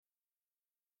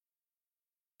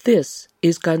This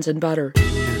is Guns and Butter.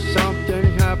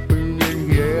 Something happening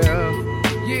here.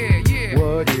 Yeah.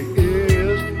 What it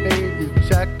is ain't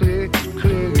exactly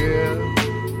clear.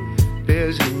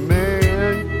 There's a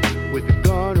man with a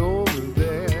gun over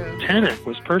there. Tenet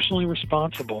was personally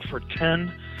responsible for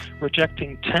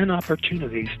rejecting 10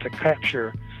 opportunities to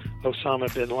capture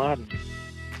Osama bin Laden.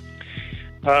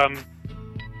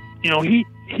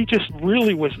 He just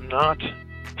really was not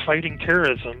fighting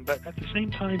terrorism, but at the same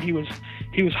time he was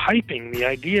hyping the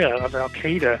idea of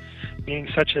Al-Qaeda being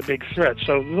such a big threat.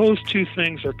 So those two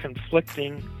things are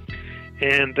conflicting,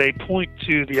 and they point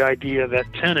to the idea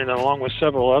that Tenet, along with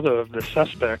several other of the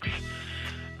suspects,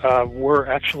 were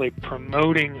actually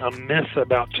promoting a myth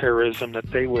about terrorism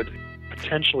that they would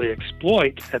potentially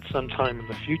exploit at some time in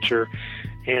the future,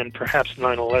 and perhaps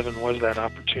 9/11 was that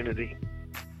opportunity.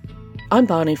 I'm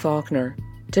Bonnie Faulkner.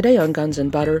 Today on Guns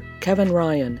and Butter, Kevin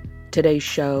Ryan. Today's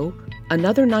show,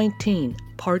 Another 19,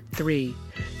 Part 3.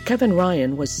 Kevin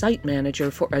Ryan was site manager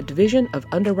for a division of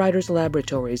Underwriters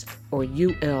Laboratories, or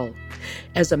UL.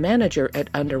 As a manager at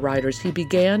Underwriters, he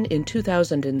began in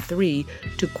 2003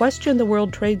 to question the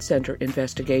World Trade Center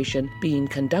investigation being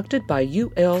conducted by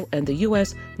UL and the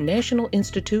U.S. National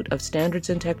Institute of Standards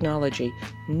and Technology,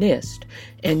 NIST,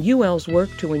 and UL's work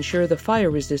to ensure the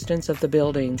fire resistance of the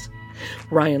buildings.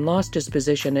 Ryan lost his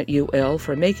position at UL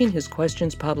for making his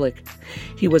questions public.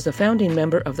 He was a founding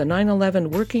member of the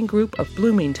 9/11 Working Group of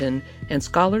Bloomington and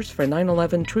Scholars for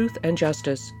 9/11 Truth and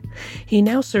Justice. He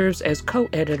now serves as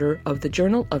co-editor of the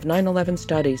Journal of 9/11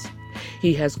 Studies.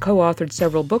 He has co-authored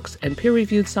several books and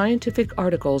peer-reviewed scientific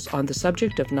articles on the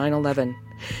subject of 9/11.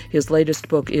 His latest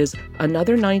book is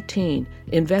Another 19,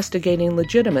 Investigating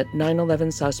Legitimate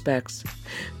 9/11 Suspects.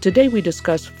 Today we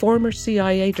discuss former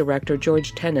CIA Director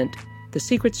George Tenet, the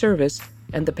Secret Service,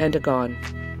 and the Pentagon.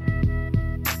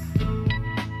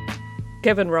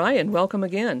 Kevin Ryan, welcome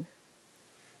again.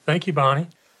 Thank you, Bonnie.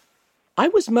 I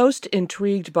was most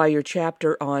intrigued by your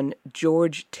chapter on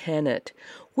George Tenet.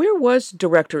 Where was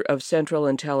Director of Central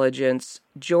Intelligence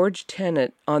George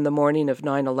Tenet on the morning of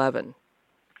 9/11?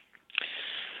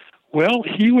 Well,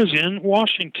 he was in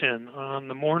Washington on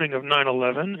the morning of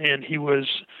 9/11, and he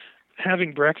was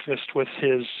having breakfast with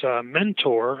his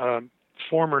mentor, a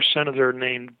former senator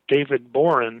named David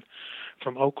Boren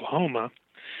from Oklahoma.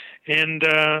 And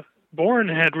Boren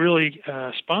had really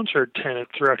sponsored Tenet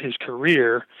throughout his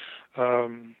career.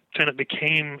 Tenet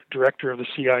became director of the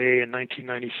CIA in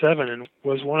 1997 and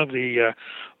was one of the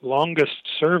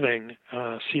longest-serving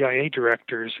CIA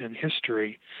directors in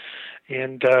history.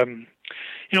 And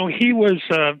he was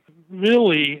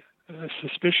really a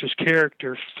suspicious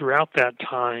character throughout that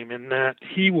time, in that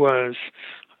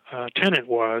Tenet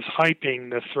was hyping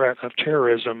the threat of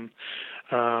terrorism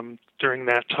during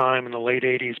that time in the late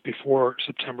 80s before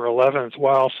September 11th,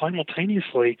 while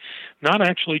simultaneously not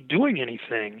actually doing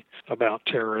anything about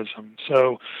terrorism.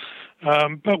 So,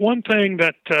 but one thing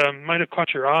that might have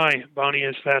caught your eye, Bonnie,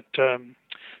 is that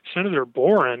Senator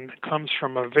Boren comes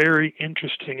from a very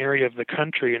interesting area of the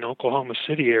country in Oklahoma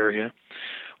City area,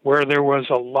 where there was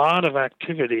a lot of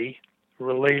activity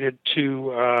related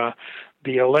to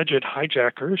the alleged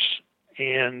hijackers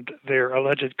and their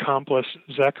alleged accomplice,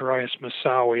 Zacarias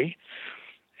Moussaoui,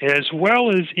 as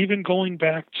well as even going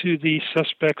back to the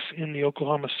suspects in the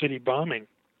Oklahoma City bombing.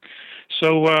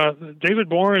 So David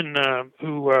Boren,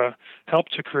 who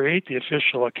helped to create the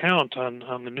official account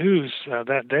on the news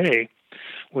that day,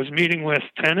 was meeting with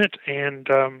Tenet and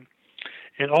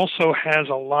also has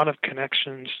a lot of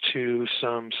connections to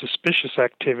some suspicious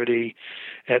activity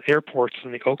at airports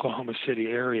in the Oklahoma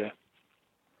City area.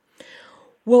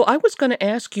 Well, I was going to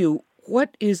ask you,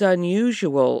 what is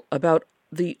unusual about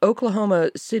the Oklahoma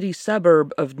City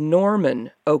suburb of Norman,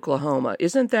 Oklahoma?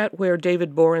 Isn't that where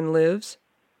David Boren lives?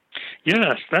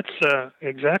 Yes, that's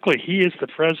exactly. He is the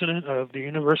president of the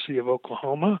University of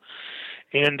Oklahoma,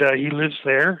 and he lives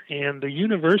there. And the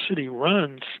university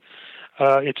runs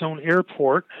its own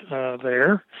airport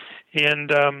there, and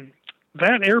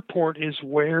that airport is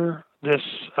where this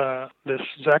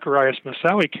Zacarias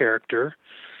Moussaoui character,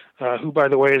 who, by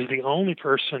the way, is the only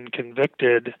person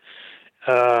convicted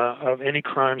of any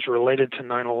crimes related to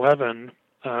 9/11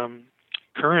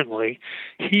 currently.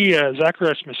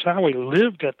 Zacarias Moussaoui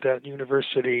lived at that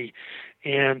university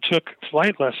and took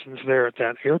flight lessons there at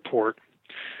that airport.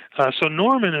 So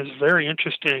Norman is a very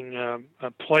interesting a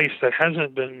place that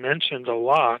hasn't been mentioned a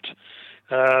lot.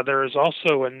 There is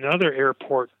also another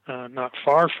airport not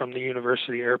far from the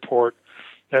university airport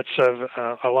that's of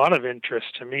a lot of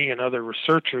interest to me and other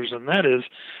researchers, and that is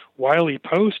Wiley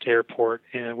Post Airport,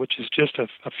 which is just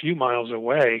a few miles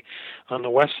away on the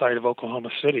west side of Oklahoma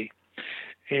City.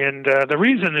 And the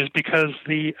reason is because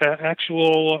the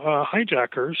actual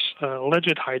hijackers,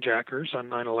 alleged hijackers on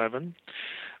 9/11,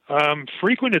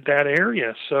 frequented that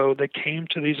area. So they came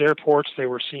to these airports. They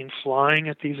were seen flying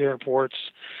at these airports.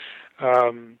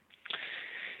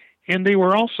 And they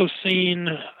were also seen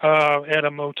at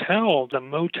a motel. The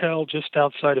motel just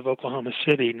outside of Oklahoma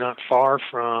City, not far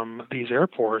from these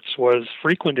airports, was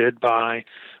frequented by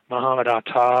Muhammad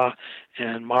Atta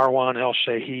and Marwan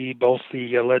el-Shehi, both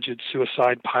the alleged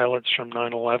suicide pilots from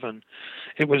 9/11.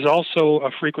 It was also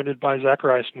frequented by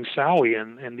Zacharias Moussaoui,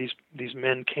 and these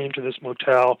men came to this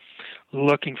motel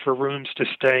looking for rooms to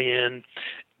stay in.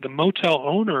 The motel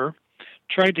owner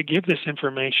tried to give this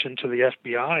information to the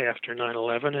FBI after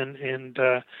 9/11,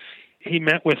 and he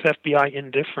met with FBI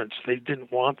indifference. They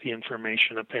didn't want the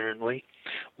information, apparently.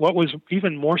 What was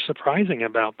even more surprising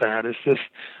about that is this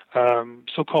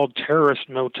so-called terrorist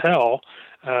motel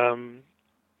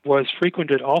was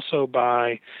frequented also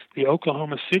by the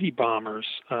Oklahoma City bombers,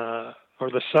 or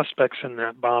the suspects in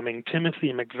that bombing.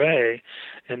 Timothy McVeigh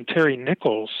and Terry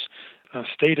Nichols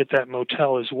stayed at that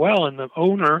motel as well, and the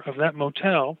owner of that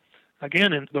motel,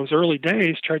 again, in those early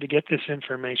days, tried to get this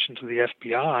information to the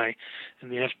FBI,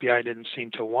 and the FBI didn't seem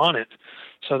to want it.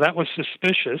 So that was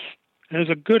suspicious. There's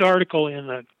a good article in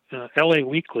the LA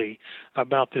Weekly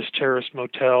about this terrorist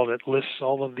motel that lists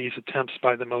all of these attempts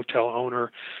by the motel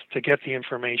owner to get the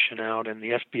information out, and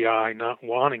the FBI not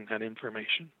wanting that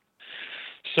information.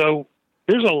 So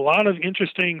there's a lot of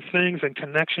interesting things and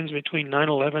connections between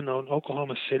 9/11 and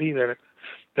Oklahoma City that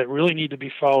really need to be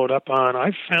followed up on.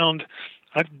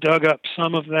 I've dug up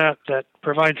some of that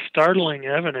provides startling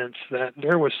evidence that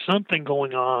there was something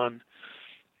going on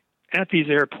at these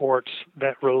airports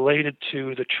that related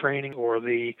to the training or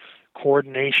the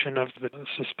coordination of the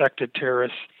suspected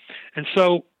terrorists. And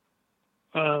so,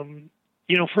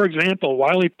 for example,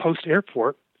 Wiley Post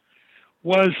Airport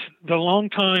was the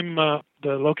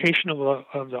the location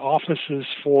of the offices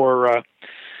for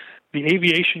the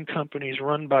aviation companies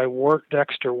run by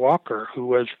Dexter Walker, who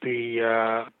was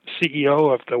the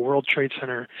CEO of the World Trade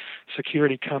Center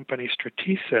security company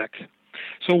Strategic.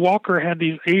 So Walker had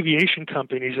these aviation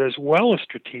companies as well as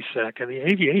Strategic, and the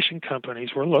aviation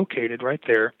companies were located right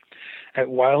there at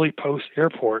Wiley Post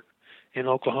Airport in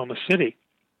Oklahoma City.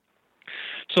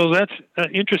 So that's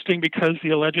interesting because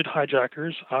the alleged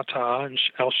hijackers, Atta and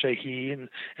el-Shehi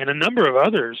and a number of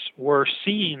others, were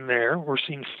seen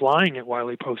flying at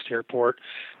Wiley Post Airport,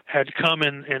 had come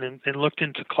and looked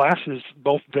into classes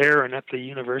both there and at the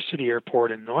University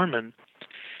Airport in Norman.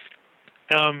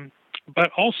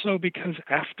 But also because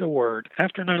after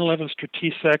 9/11,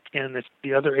 Strategic and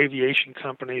the other aviation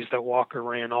companies that Walker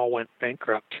ran all went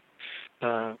bankrupt,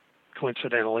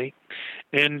 coincidentally.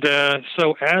 And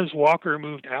so as Walker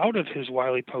moved out of his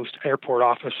Wiley Post Airport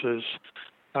offices,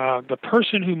 the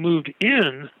person who moved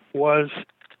in was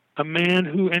a man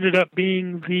who ended up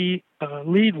being the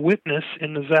lead witness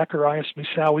in the Zacharias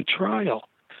Moussaoui trial.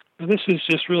 Now, this is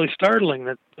just really startling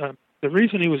that the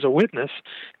reason he was a witness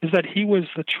is that he was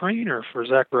the trainer for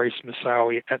Zacharias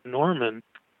Moussaoui at Norman,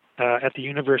 at the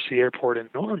University Airport in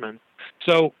Norman.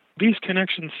 So these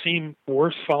connections seem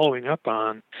worth following up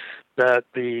on, that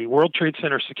the World Trade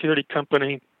Center security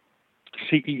company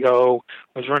CEO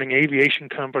was running aviation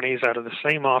companies out of the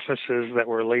same offices that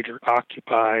were later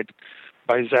occupied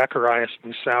by Zacharias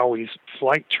Moussaui's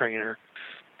flight trainer.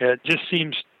 It just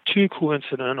seems too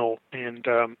coincidental, and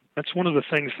that's one of the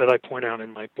things that I point out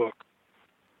in my book.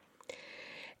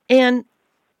 And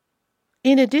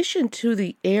in addition to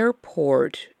the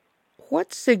airport,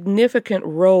 what significant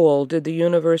role did the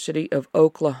University of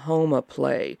Oklahoma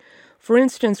play? For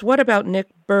instance, what about Nick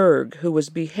Berg, who was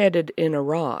beheaded in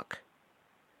Iraq?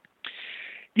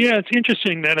 Yeah, it's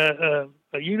interesting that a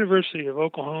University of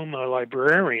Oklahoma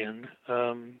librarian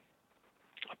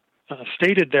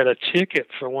stated that a ticket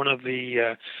for one of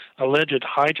the alleged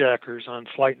hijackers on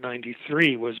Flight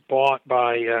 93 was bought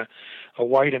by a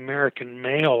white American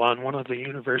male on one of the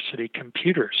university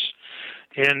computers.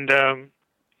 And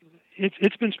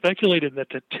it's been speculated that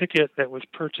the ticket that was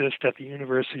purchased at the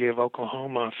University of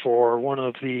Oklahoma for one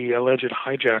of the alleged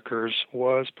hijackers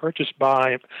was purchased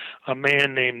by a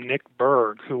man named Nick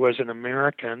Berg, who was an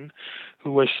American,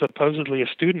 who was supposedly a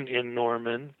student in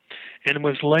Norman, and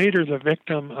was later the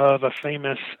victim of a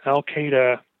famous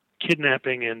Al-Qaeda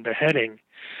kidnapping and beheading.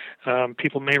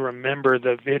 People may remember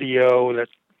the video that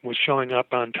was showing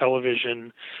up on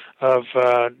television of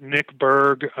Nick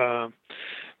Berg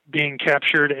being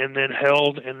captured and then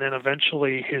held, and then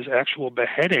eventually his actual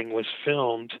beheading was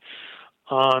filmed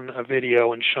on a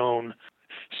video and shown.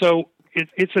 So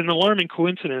it's an alarming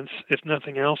coincidence, if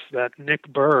nothing else, that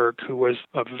Nick Berg, who was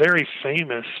a very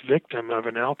famous victim of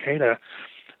an Al-Qaeda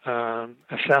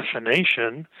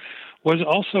assassination, was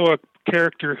also a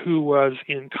character who was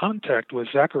in contact with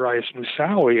Zacarias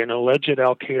Moussaoui, an alleged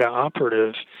Al-Qaeda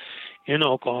operative in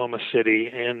Oklahoma City,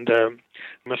 and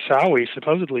Moussaoui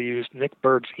supposedly used Nick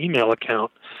Berg's email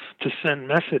account to send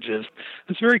messages.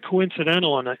 It's very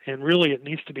coincidental, and really it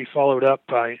needs to be followed up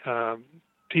by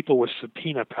people with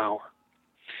subpoena power.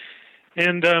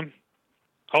 And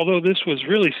although this was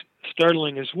really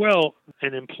startling as well,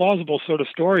 an implausible sort of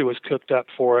story was cooked up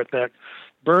for it that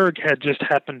Berg had just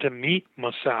happened to meet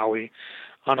Moussaoui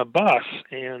on a bus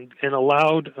and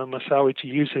allowed Moussaoui to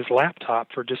use his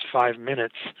laptop for just 5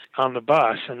 minutes on the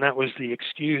bus, and that was the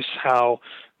excuse how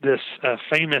this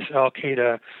famous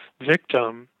Al-Qaeda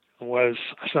victim was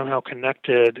somehow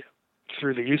connected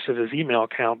through the use of his email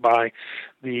account by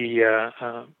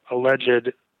the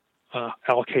alleged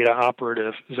Al-Qaeda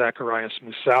operative Zacarias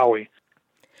Moussaoui.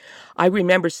 I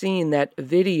remember seeing that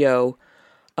video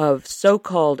of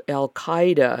so-called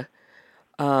Al-Qaeda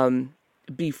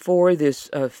before this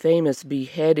famous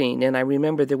beheading, and I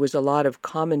remember there was a lot of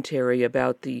commentary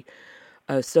about the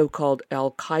so-called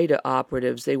Al-Qaeda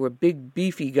operatives. They were big,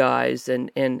 beefy guys,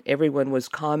 and everyone was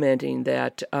commenting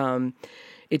that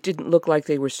it didn't look like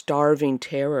they were starving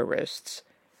terrorists.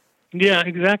 Yeah,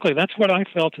 exactly. That's what I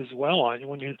felt as well.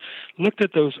 When you looked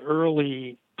at those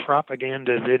early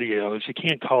propaganda videos, you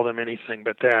can't call them anything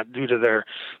but that due to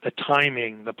the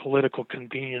timing, the political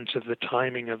convenience of the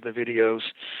timing of the videos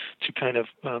to kind of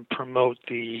promote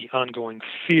the ongoing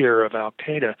fear of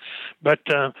Al-Qaeda. But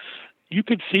you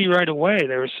could see right away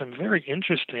there were some very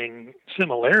interesting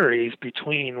similarities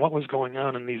between what was going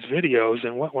on in these videos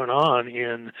and what went on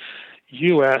in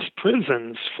U.S.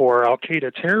 prisons for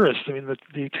Al-Qaeda terrorists. I mean,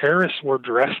 the terrorists were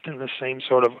dressed in the same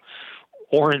sort of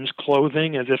orange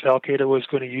clothing as if Al-Qaeda was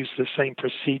going to use the same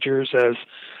procedures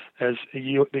as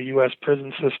the U.S.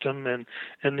 prison system. And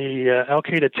the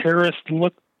Al-Qaeda terrorists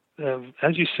looked,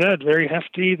 as you said, very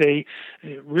hefty. They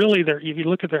really, if you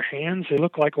look at their hands, they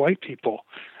look like white people.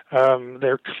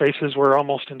 Their faces were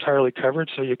almost entirely covered,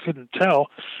 so you couldn't tell.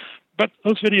 But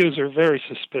those videos are very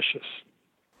suspicious.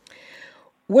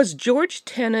 Was George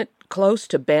Tenet close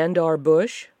to Bandar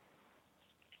Bush?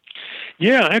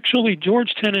 Yeah, actually,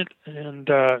 George Tenet and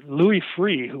Louis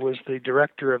Freeh, who was the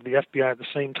director of the FBI at the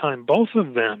same time, both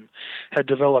of them had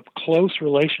developed close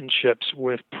relationships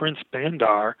with Prince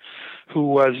Bandar, who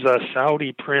was a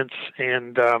Saudi prince,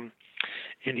 and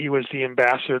he was the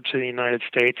ambassador to the United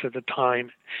States at the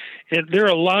time. And there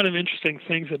are a lot of interesting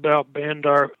things about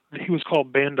Bandar. He was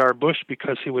called Bandar Bush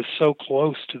because he was so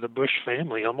close to the Bush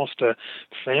family, almost a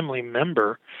family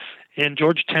member. And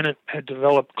George Tenet had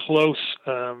developed close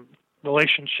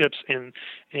relationships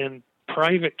in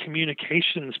private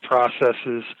communications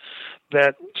processes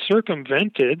that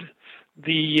circumvented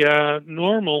the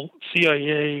normal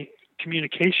CIA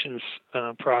communications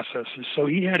processes. So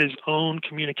he had his own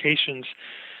communications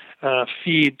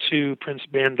feed to Prince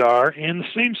Bandar, and the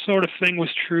same sort of thing was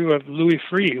true of Louis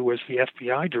Freeh, who was the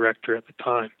FBI director at the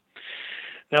time.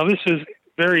 Now, this is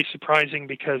very surprising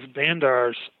because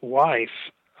Bandar's wife,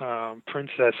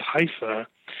 Princess Haifa,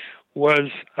 was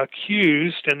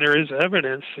accused, and there is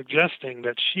evidence suggesting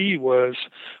that she was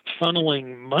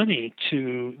funneling money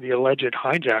to the alleged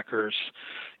hijackers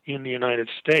in the United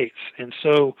States. And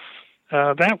so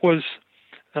that was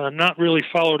not really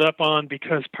followed up on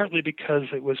partly because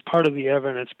it was part of the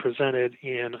evidence presented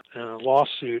in a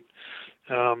lawsuit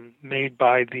made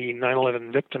by the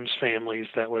 9/11 victims' families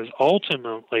that was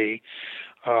ultimately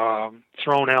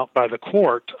thrown out by the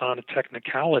court on a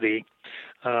technicality.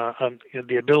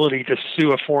 The ability to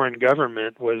sue a foreign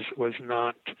government was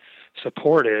not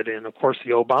supported, and of course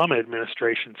the Obama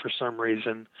administration for some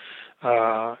reason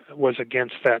was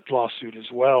against that lawsuit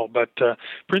as well. But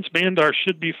Prince Bandar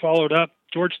should be followed up.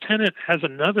 George Tenet has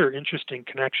another interesting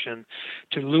connection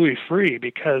to Louis Freeh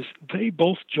because they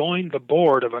both joined the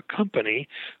board of a company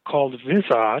called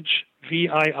Viisage,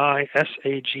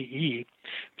 Viisage,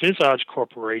 Viisage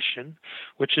Corporation,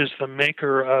 which is the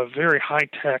maker of very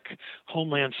high-tech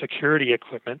homeland security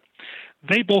equipment.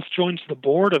 They both joined the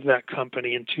board of that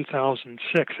company in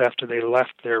 2006 after they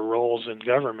left their roles in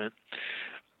government.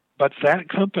 But that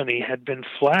company had been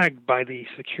flagged by the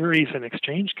Securities and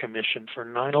Exchange Commission for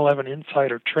 9/11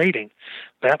 insider trading.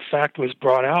 That fact was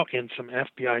brought out in some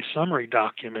FBI summary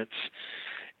documents.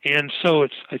 And so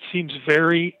it seems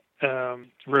very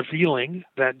revealing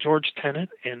that George Tenet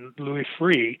and Louis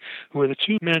Freeh, who are the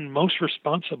two men most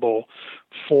responsible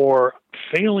for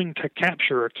failing to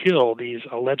capture or kill these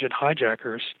alleged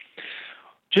hijackers,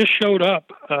 just showed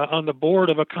up on the board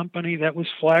of a company that was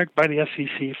flagged by the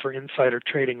SEC for insider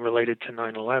trading related to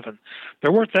 9/11.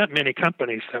 There weren't that many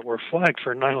companies that were flagged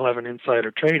for 9/11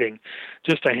 insider trading,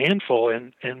 just a handful,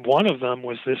 and one of them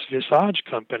was this Viisage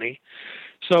company.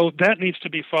 So that needs to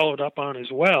be followed up on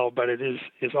as well, but it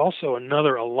is also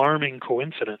another alarming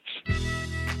coincidence.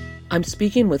 I'm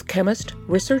speaking with chemist,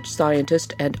 research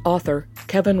scientist, and author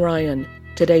Kevin Ryan.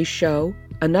 Today's show,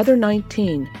 Another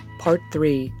 19, Part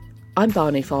 3. I'm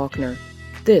Bonnie Faulkner.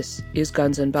 This is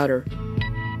Guns and Butter.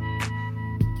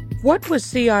 What was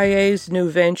CIA's new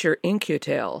venture,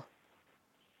 In-Q-Tel?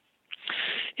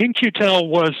 In-Q-Tel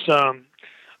was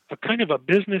a kind of a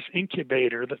business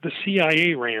incubator that the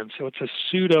CIA ran. So it's a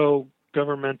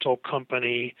pseudo-governmental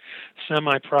company,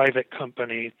 semi-private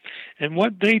company. And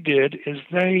what they did is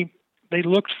they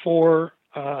looked for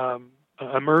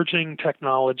emerging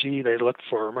technology. They looked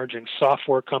for emerging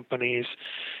software companies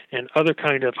and other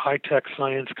kind of high-tech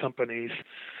science companies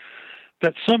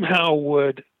that somehow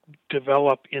would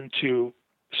develop into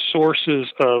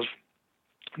sources of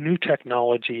new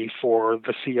technology for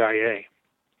the CIA.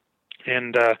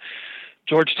 And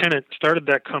George Tenet started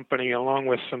that company along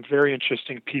with some very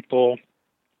interesting people,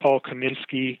 Paul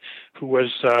Kaminsky, who was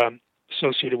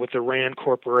associated with the RAND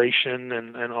Corporation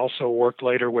and also worked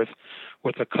later with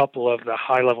a couple of the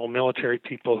high-level military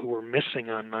people who were missing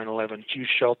on 9/11, Hugh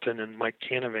Shelton and Mike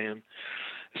Canavan.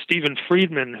 Stephen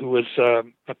Friedman, who was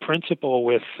a principal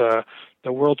with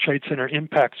the World Trade Center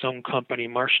Impact Zone company,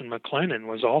 Marsh & McLennan,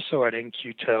 was also at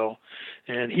In-Q-Tel,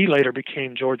 and he later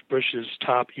became George Bush's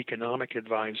top economic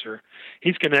advisor.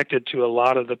 He's connected to a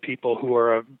lot of the people who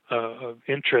are of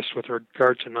interest with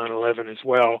regard to 9/11 as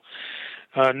well.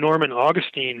 Norman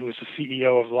Augustine, who was the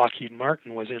CEO of Lockheed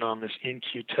Martin, was in on this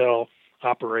In-Q-Tel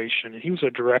operation, and he was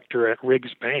a director at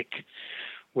Riggs Bank,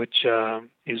 which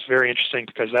is very interesting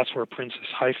because that's where Princess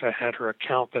Haifa had her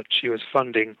account that she was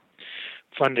funding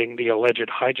the alleged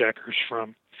hijackers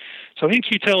from. So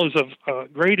In-Q-Tel is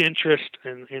of great interest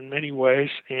in many ways,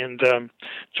 and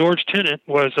George Tenet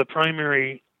was a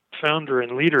primary founder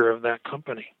and leader of that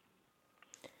company.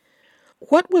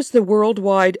 What was the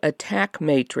worldwide attack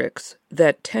matrix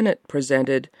that Tenet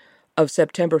presented of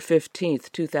September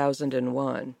 15th,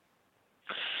 2001?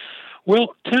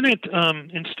 Well, Tenet,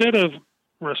 instead of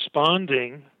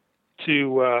responding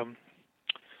to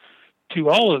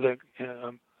all of the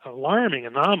alarming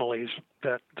anomalies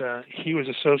that he was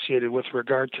associated with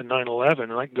regard to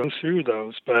 9/11, I can go through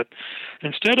those, but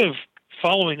instead of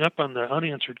following up on the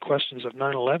unanswered questions of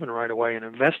 9/11 right away and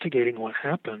investigating what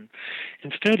happened,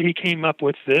 instead he came up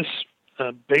with this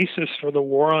basis for the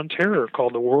war on terror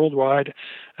called the Worldwide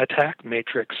Attack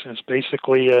Matrix. It's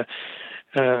basically a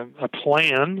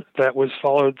plan that was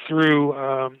followed through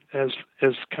as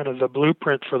kind of the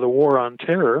blueprint for the war on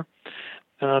terror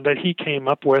that he came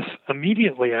up with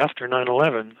immediately after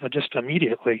 9/11, just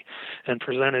immediately, and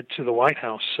presented to the White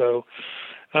House. So,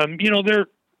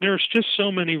 there's just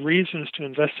so many reasons to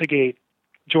investigate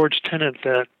George Tenet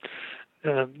that,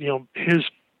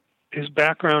 his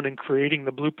background in creating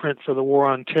the blueprint for the war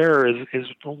on terror is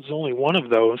only one of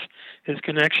those. His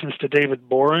connections to David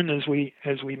Boren, as we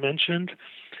mentioned,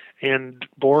 and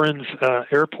Boren's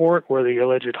airport where the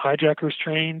alleged hijackers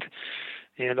trained,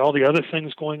 and all the other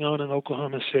things going on in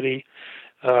Oklahoma City.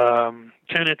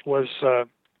 Tenet was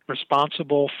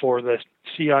responsible for the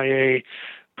CIA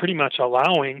pretty much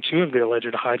allowing two of the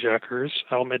alleged hijackers,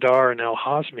 Al-Midar and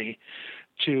Al-Hazmi,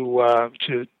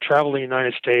 to travel the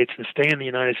United States and stay in the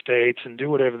United States and do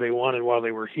whatever they wanted while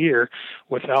they were here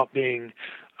without being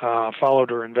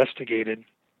followed or investigated.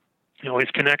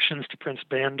 His connections to Prince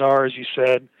Bandar, as you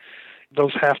said,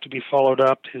 those have to be followed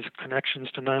up. His connections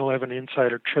to 9/11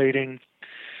 insider trading.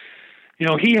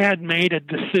 He had made a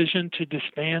decision to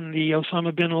disband the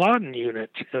Osama bin Laden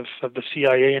unit of the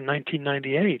CIA in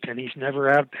 1998, and he's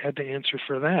never had to answer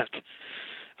for that.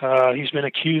 He's been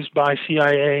accused by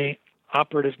CIA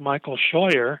operative Michael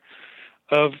Scheuer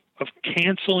of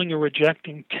canceling or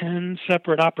rejecting 10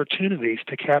 separate opportunities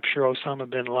to capture Osama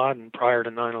bin Laden prior to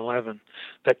 9/11.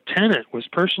 That Tenet was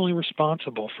personally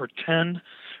responsible for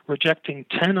rejecting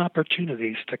 10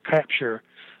 opportunities to capture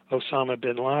Osama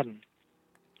bin Laden.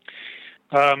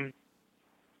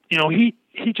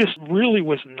 He just really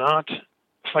was not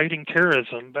fighting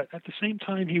terrorism, but at the same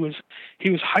time he was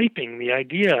hyping the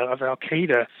idea of Al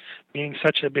Qaeda being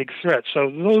such a big threat. So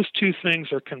those two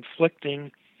things are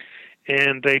conflicting,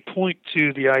 and they point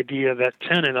to the idea that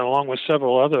Tenet, along with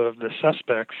several other of the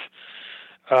suspects,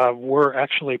 were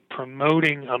actually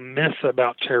promoting a myth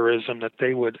about terrorism that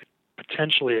they would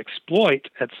potentially exploit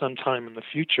at some time in the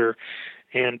future,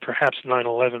 and perhaps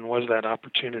 9/11 was that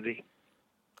opportunity.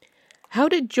 How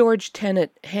did George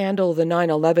Tenet handle the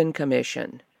 9/11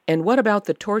 Commission? And what about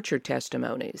the torture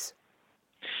testimonies?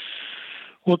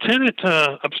 Well, Tenet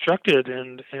obstructed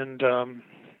and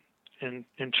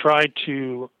tried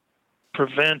to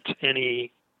prevent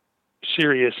any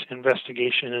serious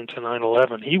investigation into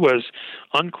 9/11. He was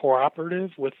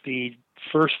uncooperative with the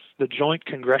Joint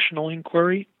Congressional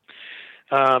Inquiry.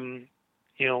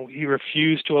 He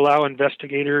refused to allow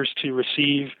investigators to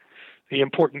receive the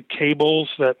important cables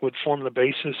that would form the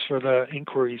basis for the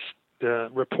inquiry's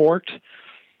report.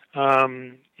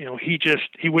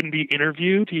 He wouldn't be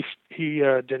interviewed. He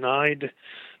denied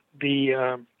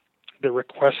the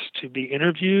request to be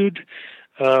interviewed.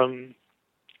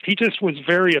 He just was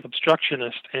very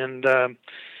obstructionist, and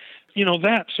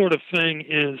that sort of thing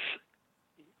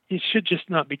it should just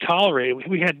not be tolerated.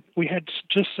 We had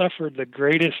just suffered the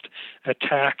greatest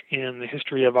attack in the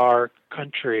history of our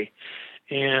country,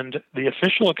 and the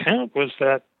official account was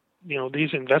that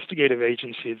these investigative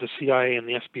agencies, the CIA and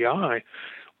the FBI,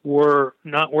 were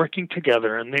not working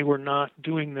together, and they were not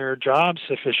doing their jobs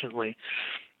sufficiently.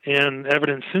 And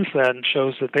evidence since then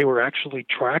shows that they were actually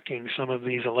tracking some of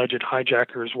these alleged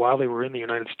hijackers while they were in the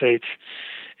United States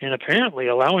and apparently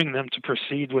allowing them to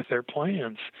proceed with their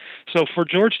plans. So for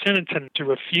George Tenet to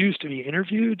refuse to be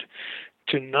interviewed,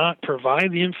 to not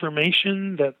provide the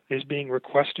information that is being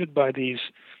requested by these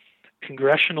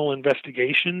congressional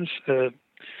investigations,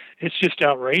 it's just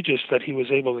outrageous that he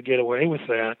was able to get away with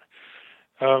that.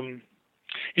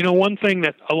 One thing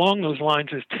that along those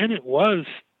lines is Tenet was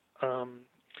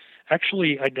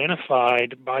actually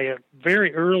identified by a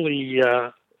very early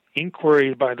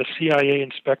inquiry by the CIA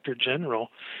Inspector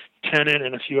General. Tenet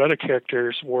and a few other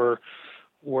characters were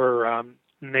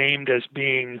named as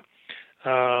being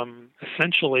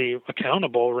essentially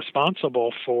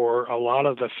responsible for a lot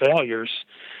of the failures.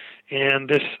 And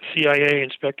this CIA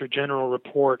Inspector General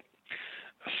report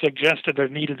suggested there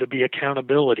needed to be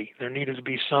accountability. There needed to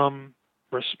be some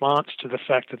response to the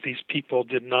fact that these people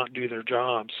did not do their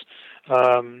jobs.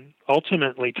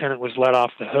 Ultimately, Tenet was let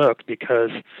off the hook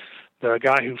because the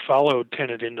guy who followed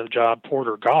Tenet into the job,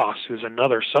 Porter Goss, who's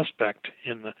another suspect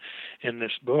in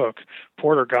this book,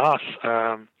 Porter Goss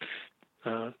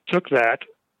took that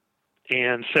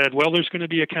and said, well, there's going to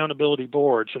be accountability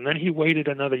boards. And then he waited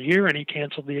another year and he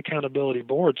canceled the accountability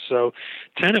boards. So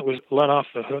Tenet was let off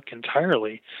the hook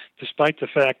entirely, despite the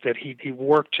fact that he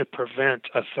worked to prevent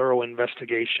a thorough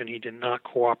investigation. He did not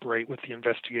cooperate with the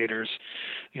investigators.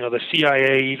 The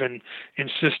CIA even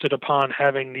insisted upon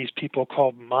having these people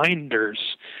called minders.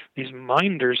 These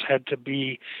minders had to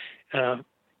be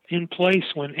in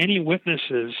place when any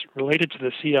witnesses related to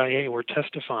the CIA were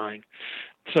testifying.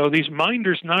 So these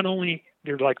minders, not only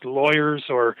they're like lawyers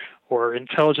or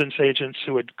intelligence agents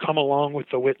who would come along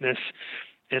with the witness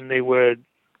and they would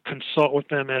consult with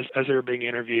them as they were being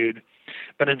interviewed,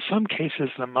 but in some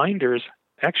cases the minders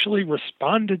actually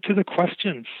responded to the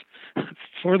questions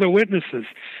for the witnesses.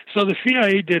 So the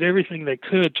CIA did everything they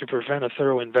could to prevent a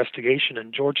thorough investigation,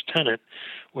 and George Tenet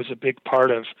was a big part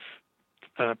of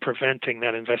preventing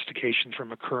that investigation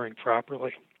from occurring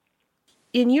properly.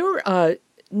 In your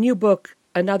new book,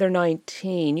 Another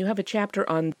 19, you have a chapter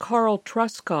on Carl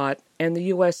Truscott and the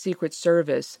U.S. Secret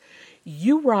Service.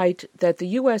 You write that the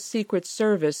U.S. Secret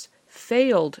Service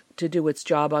failed to do its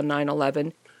job on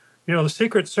 9/11. The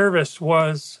Secret Service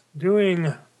was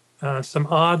doing some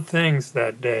odd things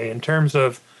that day in terms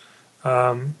of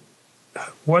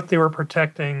what they were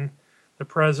protecting the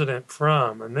president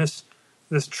from. And this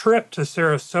trip to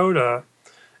Sarasota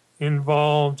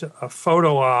involved a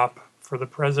photo op for the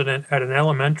president at an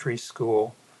elementary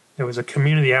school. It was a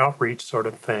community outreach sort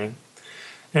of thing.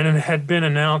 And it had been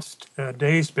announced 4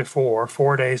 days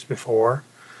before.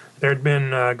 There had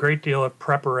been a great deal of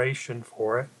preparation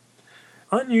for it.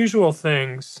 Unusual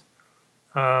things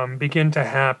begin to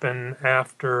happen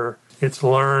after it's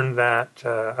learned that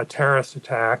a terrorist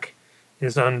attack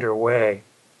is underway.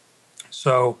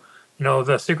 So,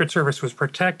 the Secret Service was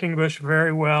protecting Bush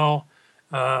very well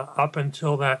up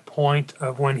until that point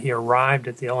of when he arrived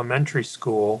at the elementary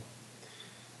school.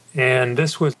 And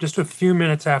this was just a few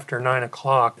minutes after 9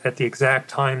 o'clock at the exact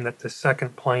time that the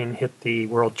second plane hit the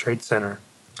World Trade Center.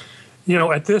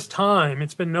 At this time,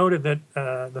 it's been noted that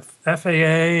the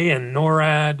FAA and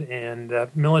NORAD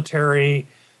and military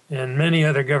and many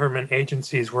other government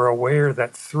agencies were aware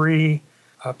that 3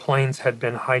 planes had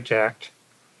been hijacked.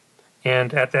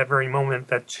 And at that very moment,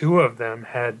 that 2 of them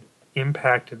had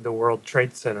impacted the World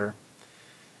Trade Center.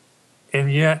 And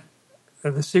yet,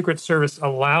 the Secret Service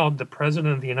allowed the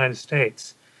President of the United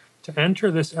States to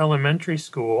enter this elementary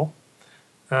school,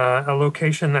 a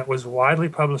location that was widely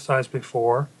publicized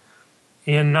before,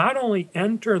 and not only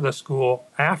enter the school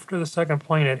after the second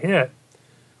plane had hit,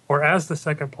 or as the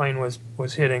second plane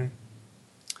was hitting,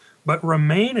 but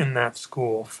remain in that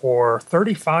school for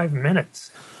 35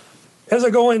 minutes. As I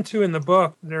go into in the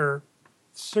book, there are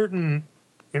certain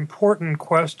important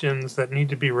questions that need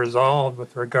to be resolved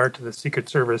with regard to the Secret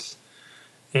Service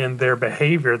and their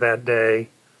behavior that day.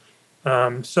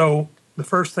 So the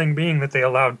first thing being that they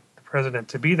allowed the president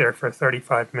to be there for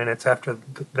 35 minutes after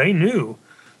they knew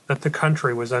that the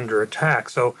country was under attack.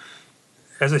 So,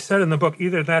 as I said in the book,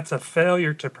 either that's a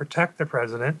failure to protect the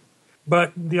president,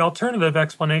 but the alternative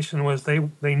explanation was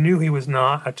they knew he was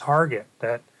not a target,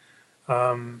 that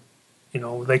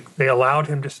they allowed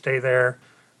him to stay there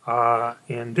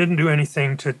and didn't do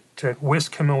anything to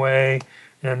whisk him away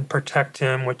and protect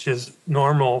him, which is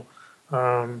normal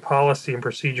policy and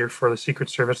procedure for the Secret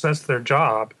Service. That's their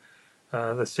job.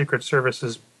 The Secret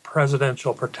Service's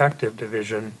Presidential Protective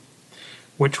Division,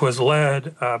 which was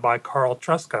led by Carl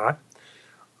Truscott.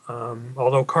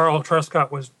 Although Carl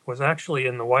Truscott was actually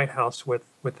in the White House with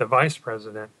the vice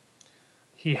president,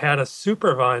 he had a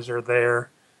supervisor there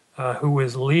who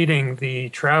was leading the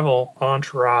travel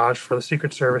entourage for the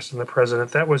Secret Service and the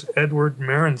president. That was Edward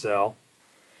Maranzel.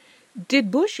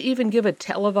 Did Bush even give a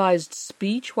televised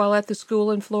speech while at the school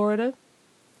in Florida?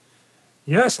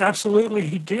 Yes, absolutely,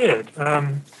 he did.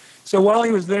 So while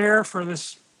he was there for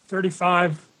this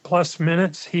 35-plus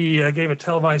minutes, he gave a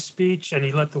televised speech, and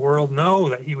he let the world know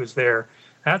that he was there,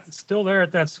 still there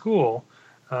at that school,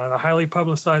 the highly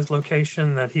publicized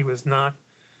location that he was not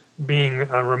being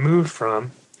removed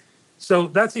from. So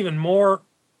that's even more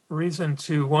reason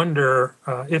to wonder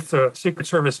if the Secret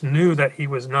Service knew that he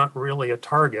was not really a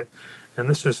target. And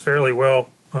this is fairly well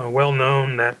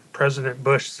known that President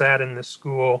Bush sat in the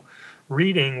school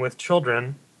reading with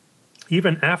children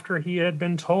even after he had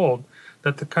been told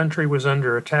that the country was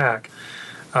under attack.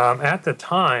 At the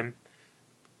time,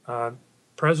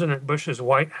 President Bush's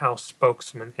White House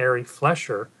spokesman, Ari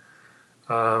Fleischer,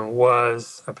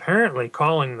 was apparently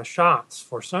calling the shots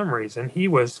for some reason. He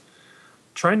was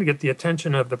trying to get the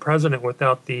attention of the president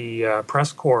without the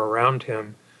press corps around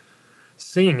him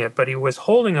seeing it, but he was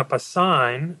holding up a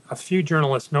sign. A few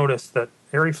journalists noticed that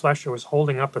Ari Fleischer was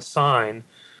holding up a sign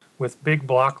with big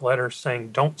block letters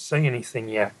saying, "Don't say anything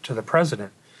yet," to the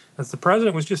president. As the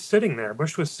president was just sitting there,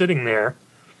 Bush was sitting there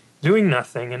doing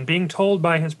nothing and being told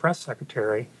by his press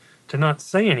secretary to not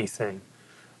say anything.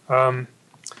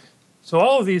 So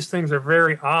all of these things are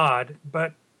very odd,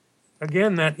 but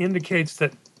again, that indicates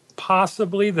that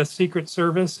possibly the Secret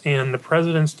Service and the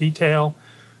president's detail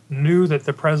knew that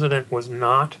the president was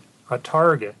not a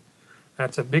target.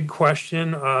 That's a big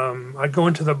question. I go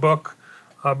into the book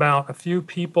about a few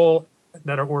people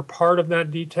that were part of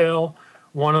that detail,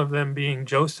 one of them being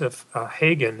Joseph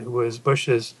Hagan, who was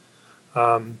Bush's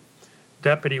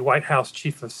deputy White House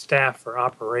chief of staff for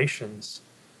operations.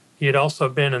 He had also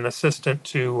been an assistant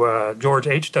to George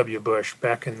H.W. Bush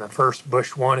back in the first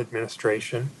Bush 1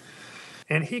 administration.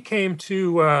 And he came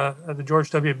to the George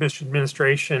W. Bush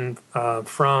administration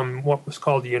from what was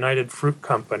called the United Fruit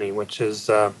Company, which is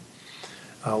a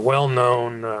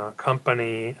well-known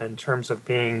company in terms of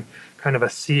being kind of a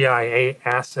CIA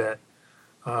asset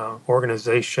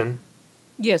organization.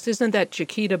 Yes, isn't that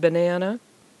Chiquita Banana?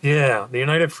 Yeah, the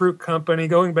United Fruit Company,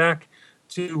 going back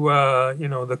to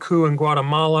the coup in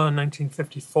Guatemala in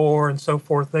 1954 and so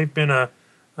forth. They've been a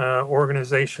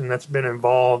organization that's been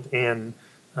involved in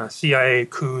CIA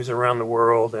coups around the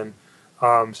world, and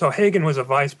so Hagan was a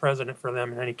vice president for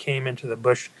them, and then he came into the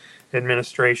Bush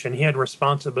administration. He had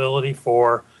responsibility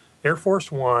for Air Force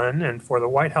One and for the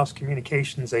White House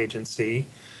Communications Agency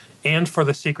and for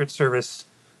the Secret Service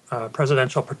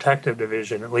Presidential Protective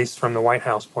Division, at least from the White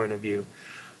House point of view.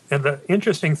 And the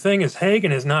interesting thing is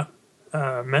Hagan is not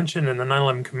mentioned in the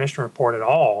 9/11 Commission report at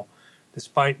all,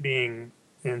 despite being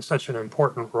in such an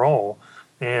important role.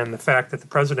 And the fact that the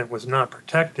president was not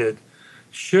protected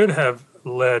should have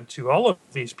led to all of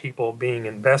these people being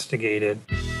investigated.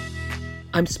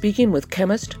 I'm speaking with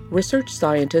chemist, research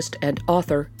scientist, and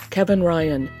author Kevin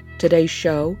Ryan. Today's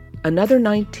show, Another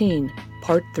 19,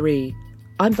 Part 3.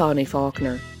 I'm Bonnie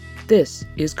Faulkner. This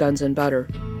is Guns and Butter.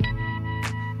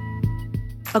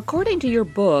 According to your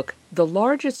book, the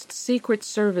largest Secret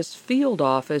Service field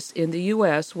office in the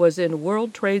U.S. was in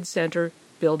World Trade Center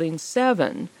Building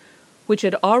 7, which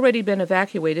had already been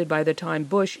evacuated by the time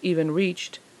Bush even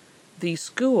reached the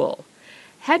school.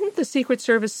 Hadn't the Secret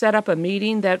Service set up a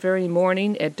meeting that very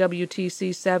morning at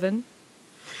WTC 7?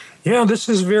 Yeah, this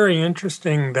is very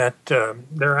interesting that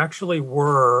there actually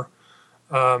were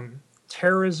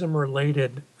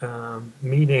terrorism-related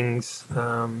meetings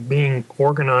being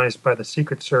organized by the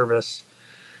Secret Service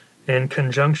in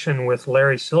conjunction with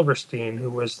Larry Silverstein, who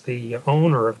was the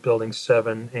owner of Building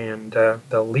 7 and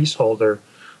the leaseholder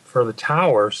for the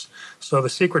towers. So the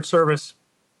Secret Service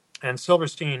and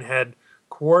Silverstein had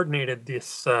coordinated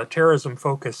this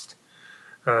terrorism-focused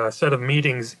set of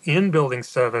meetings in Building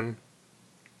 7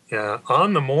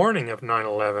 on the morning of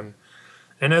 9/11.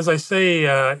 And as I say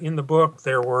in the book,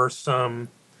 there were some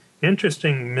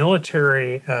interesting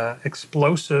military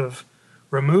explosive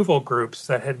removal groups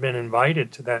that had been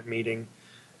invited to that meeting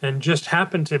and just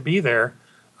happened to be there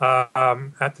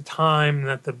at the time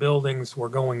that the buildings were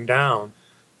going down.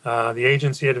 The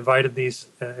agency had invited these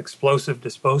explosive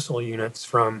disposal units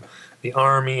from the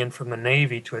Army and from the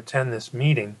Navy to attend this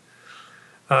meeting.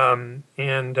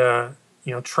 Truscott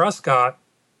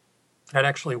had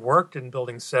actually worked in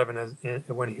Building 7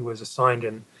 when he was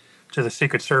assigned to the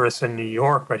Secret Service in New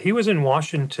York, but he was in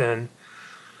Washington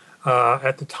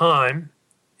at the time,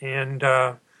 and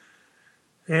as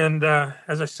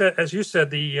you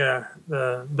said, the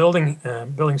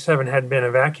Building 7 had been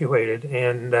evacuated,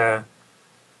 and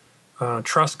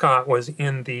Truscott was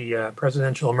in the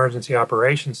Presidential Emergency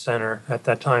Operations Center at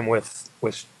that time with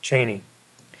Cheney.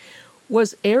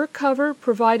 Was air cover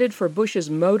provided for Bush's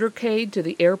motorcade to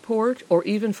the airport or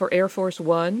even for Air Force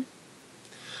One?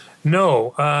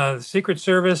 No, the Secret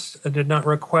Service did not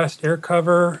request air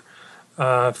cover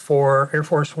for Air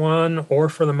Force One or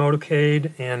for the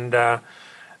motorcade. And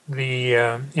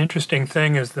the interesting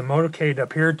thing is the motorcade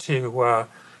appeared to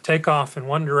take off in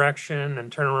one direction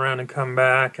and turn around and come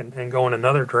back and go in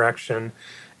another direction.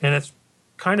 And it's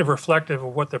kind of reflective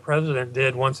of what the president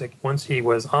did once he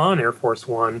was on Air Force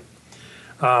One.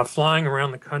 Flying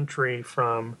around the country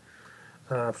from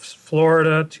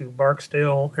Florida to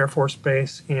Barksdale Air Force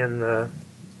Base in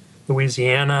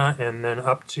Louisiana, and then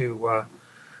up to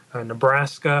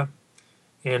Nebraska,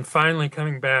 and finally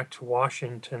coming back to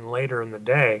Washington later in the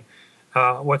day.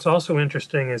 What's also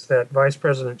interesting is that Vice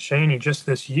President Cheney, just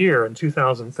this year in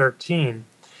 2013,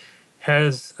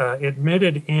 has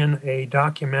admitted in a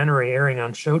documentary airing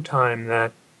on Showtime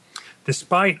that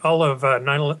despite all of the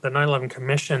 9/11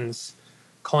 Commission's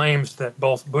claims that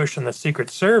both Bush and the Secret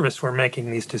Service were making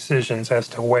these decisions as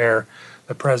to where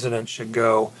the president should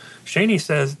go, Cheney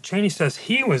says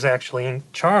he was actually in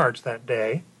charge that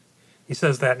day. He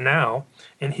says that now,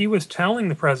 and he was telling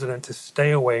the president to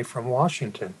stay away from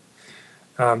Washington.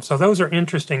 So those are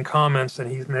interesting comments that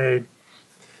he's made,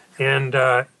 and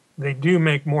they do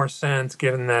make more sense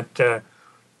given that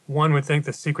one would think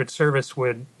the Secret Service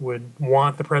would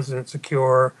want the president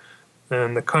secure,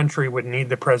 and the country would need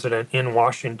the president in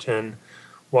Washington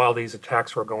while these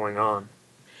attacks were going on.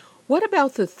 What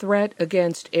about the threat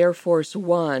against Air Force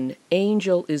One,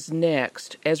 Angel is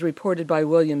next, as reported by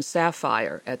William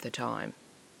Safire at the time?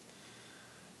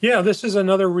 Yeah, this is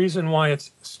another reason why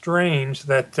it's strange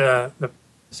that the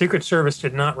Secret Service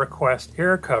did not request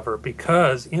air cover,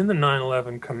 because in the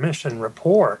 9/11 Commission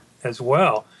report as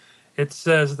well, it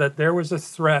says that there was a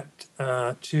threat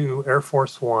to Air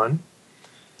Force One.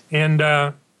 And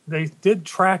they did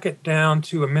track it down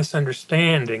to a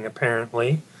misunderstanding,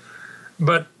 apparently.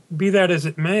 But be that as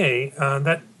it may,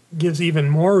 that gives even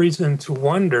more reason to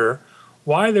wonder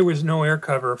why there was no air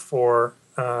cover for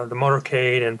the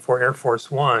motorcade and for Air Force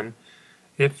One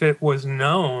if it was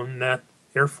known that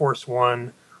Air Force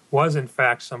One was in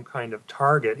fact some kind of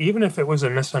target. Even if it was a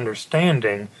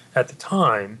misunderstanding at the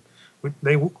time,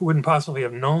 they wouldn't possibly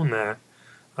have known that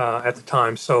at the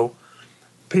time. So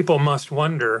people must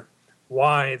wonder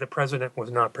why the president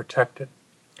was not protected.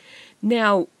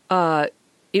 Now,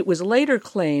 it was later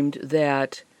claimed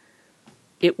that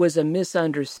it was a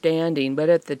misunderstanding, but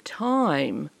at the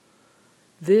time,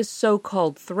 this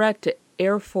so-called threat to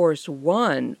Air Force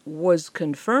One was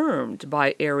confirmed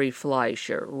by Ari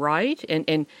Fleischer, right?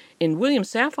 And in William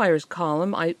Safire's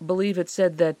column, I believe it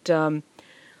said that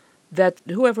that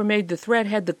whoever made the threat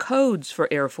had the codes for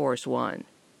Air Force One.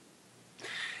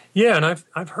 Yeah, and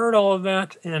I've heard all of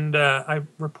that, and I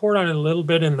report on it a little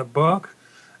bit in the book,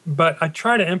 but I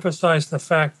try to emphasize the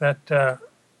fact that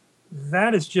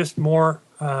that is just more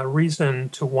reason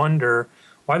to wonder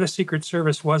why the Secret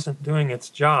Service wasn't doing its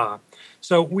job.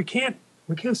 So we can't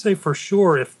say for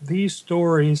sure if these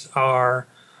stories are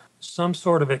some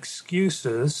sort of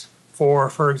excuses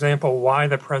for example, why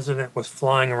the president was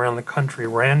flying around the country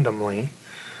randomly,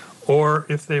 or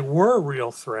if they were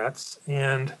real threats.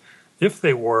 And if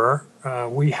they were,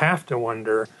 we have to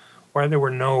wonder why there were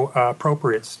no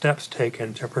appropriate steps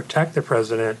taken to protect the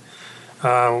president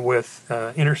with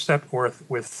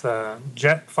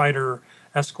jet fighter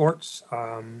escorts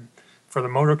for the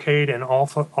motorcade and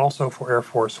also for Air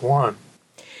Force One.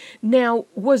 Now,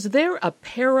 was there a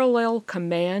parallel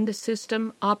command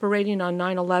system operating on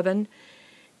 9/11?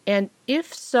 And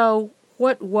if so,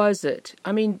 what was it?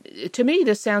 I mean, to me,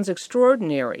 this sounds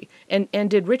extraordinary. And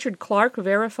did Richard Clarke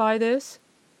verify this?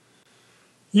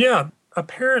 Yeah,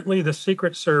 apparently the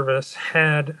Secret Service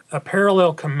had a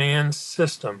parallel command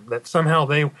system that somehow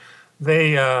they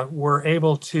were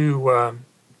able to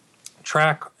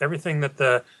track everything that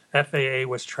the FAA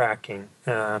was tracking.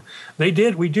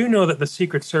 We do know that the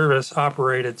Secret Service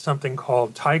operated something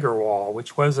called Tiger Wall,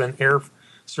 which was an air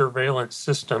surveillance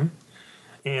system.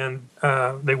 And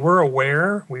they were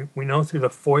aware, we know through the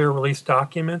FOIA release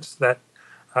documents, that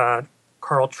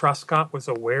Carl Truscott was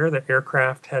aware that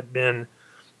aircraft had been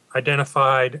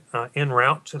identified en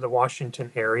route to the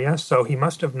Washington area. So he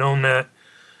must have known that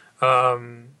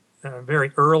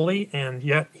very early, and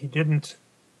yet he didn't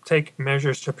take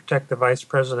measures to protect the vice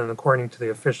president according to the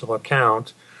official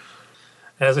account.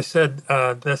 As I said,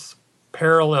 this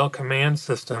parallel command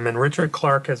system, and Richard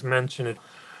Clarke has mentioned it,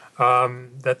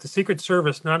 that the Secret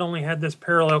Service not only had this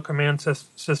parallel command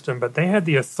system, but they had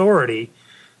the authority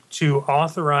to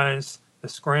authorize the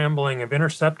scrambling of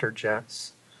interceptor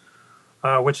jets,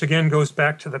 which again goes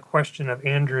back to the question of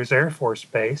Andrews Air Force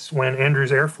Base. When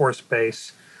Andrews Air Force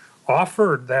Base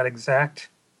offered that exact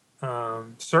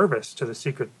service to the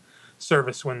Secret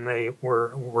Service when they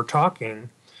were talking,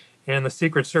 and the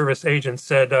Secret Service agent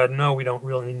said, no, we don't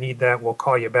really need that. We'll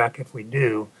call you back if we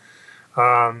do.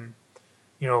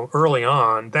 Early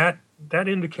on, that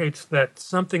indicates that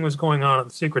something was going on at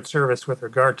the Secret Service with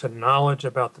regard to knowledge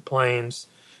about the planes,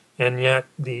 and yet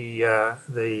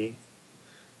the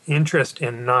interest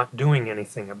in not doing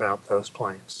anything about those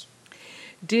planes.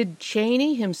 Did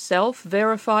Cheney himself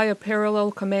verify a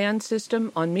parallel command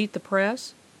system on Meet the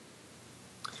Press?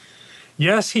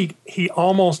 Yes, he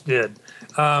almost did.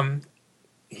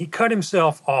 He cut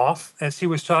himself off as he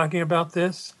was talking about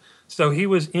this. So he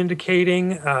was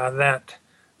indicating that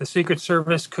the Secret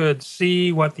Service could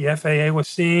see what the FAA was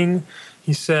seeing.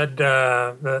 He said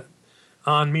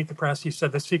on Meet the Press, he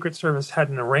said the Secret Service had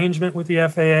an arrangement with the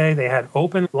FAA. They had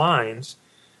open lines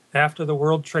after the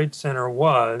World Trade Center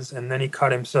was, and then he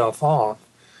cut himself off.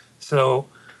 So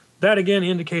that again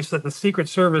indicates that the Secret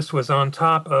Service was on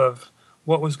top of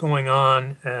what was going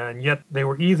on, and yet they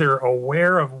were either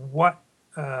aware of what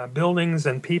buildings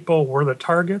and people were the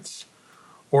targets,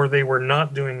 or they were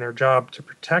not doing their job to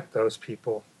protect those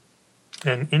people.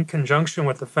 And in conjunction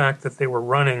with the fact that they were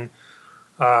running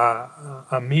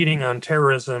a meeting on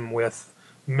terrorism with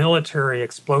military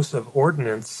explosive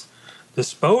ordnance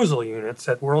disposal units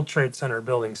at World Trade Center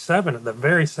Building 7 at the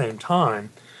very same time,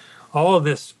 all of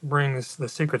this brings the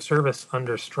Secret Service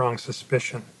under strong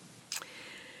suspicion.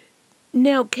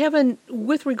 Now, Kevin,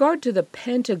 with regard to the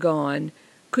Pentagon,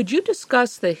 could you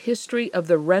discuss the history of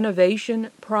the renovation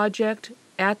project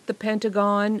at the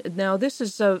Pentagon? Now, this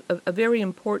is a very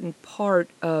important part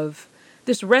of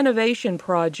this renovation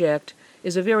project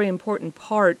is a very important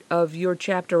part of your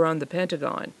chapter on the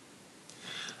Pentagon.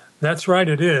 That's right,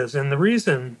 it is. And the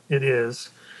reason it is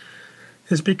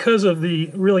because of the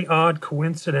really odd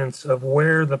coincidence of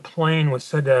where the plane was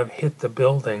said to have hit the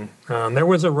building. There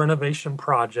was a renovation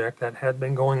project that had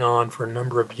been going on for a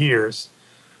number of years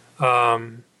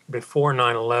before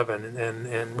 9/11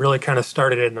 and really kind of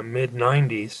started in the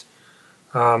mid-90s.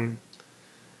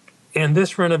 And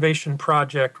this renovation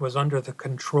project was under the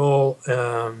control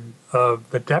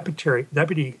of the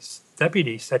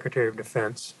Deputy Secretary of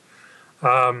Defense.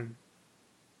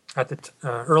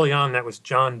 Early on, that was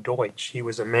John Deutsch. He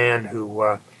was a man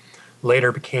who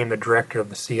later became the director of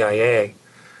the CIA.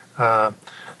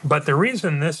 But the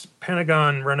reason this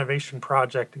Pentagon renovation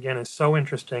project, again, is so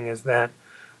interesting is that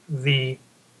the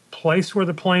place where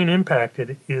the plane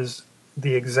impacted is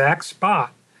the exact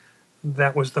spot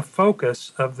that was the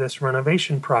focus of this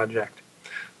renovation project.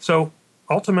 So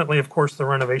ultimately, of course, the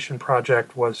renovation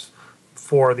project was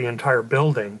for the entire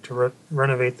building, to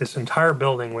renovate this entire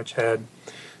building, which had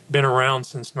been around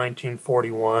since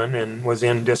 1941 and was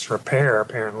in disrepair,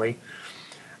 apparently.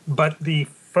 But the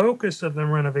focus of the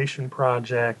renovation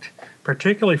project,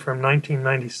 particularly from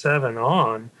 1997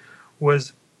 on,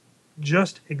 was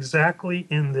just exactly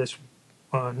in this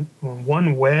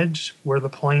one wedge where the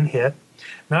plane hit.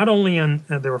 Not only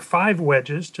there were 5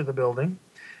 wedges to the building,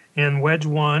 and wedge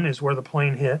 1 is where the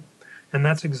plane hit, and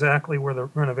that's exactly where the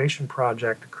renovation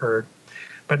project occurred.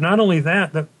 But not only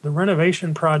that, the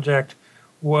renovation project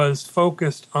was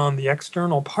focused on the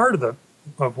external part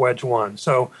of wedge 1.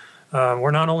 So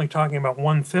we're not only talking about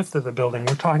 1/5 of the building,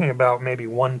 we're talking about maybe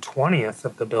 1/20th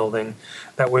of the building.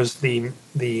 That was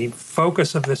the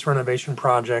focus of this renovation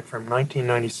project from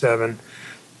 1997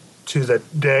 to the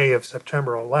day of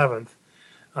September 11th.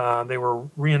 They were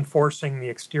reinforcing the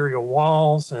exterior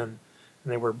walls, and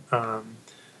they were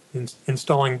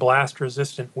installing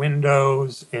blast-resistant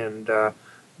windows and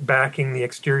backing the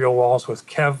exterior walls with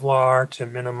Kevlar to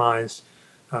minimize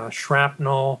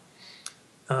shrapnel.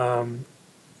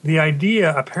 The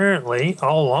idea, apparently,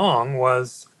 all along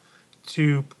was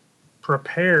to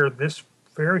prepare this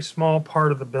very small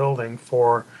part of the building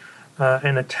for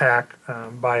an attack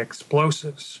by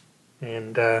explosives.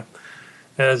 And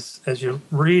as you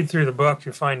read through the book,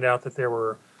 you find out that there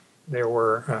were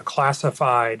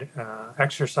classified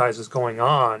exercises going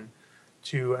on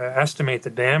to estimate the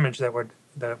damage that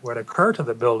would occur to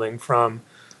the building from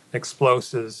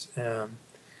explosives.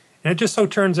 And it just so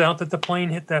turns out that the plane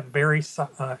hit that very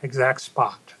exact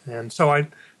spot. And so I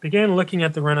began looking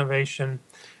at the renovation.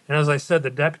 And as I said,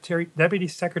 the Deputy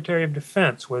Secretary of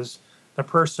Defense was the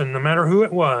person, no matter who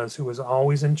it was, who was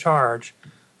always in charge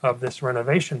of this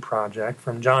renovation project,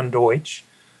 from John Deutsch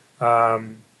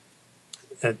to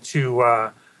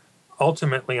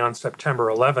ultimately on September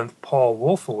 11th, Paul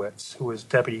Wolfowitz, who was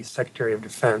Deputy Secretary of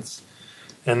Defense,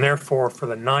 and therefore for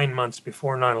the 9 months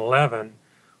before 9/11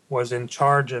 was in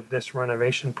charge of this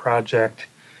renovation project.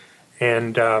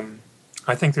 And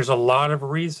I think there's a lot of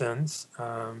reasons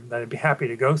that I'd be happy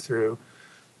to go through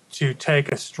to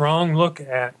take a strong look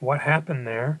at what happened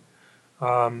there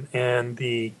and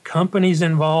the companies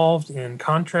involved in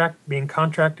being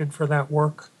contracted for that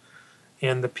work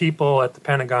and the people at the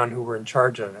Pentagon who were in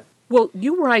charge of it. Well,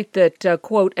 you write that,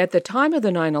 quote, at the time of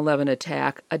the 9/11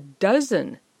 attack, a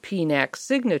dozen PNAC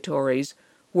signatories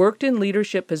worked in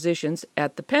leadership positions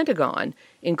at the Pentagon,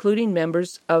 including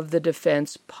members of the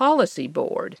Defense Policy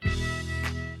Board.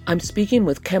 I'm speaking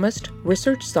with chemist,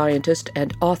 research scientist,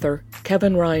 and author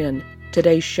Kevin Ryan.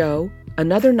 Today's show,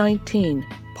 Another 19,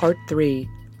 Part 3.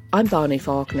 I'm Bonnie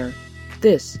Faulkner.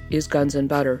 This is Guns and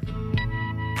Butter.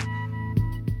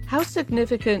 How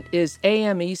significant is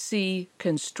AMEC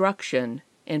construction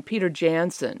and Peter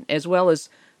Jansen, as well as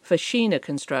Fashina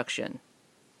construction?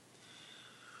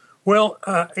 Well,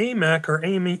 AMEC, or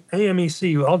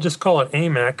AMEC, I'll just call it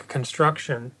AMEC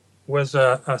Construction, was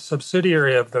a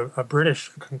subsidiary of a British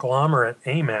conglomerate,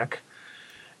 AMEC.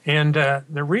 And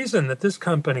the reason that this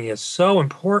company is so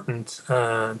important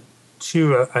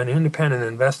to an independent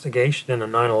investigation in a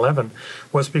 9/11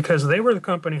 was because they were the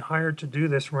company hired to do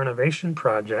this renovation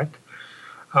project.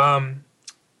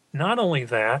 Not only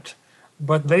that,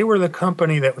 but they were the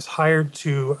company that was hired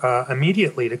to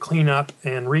immediately to clean up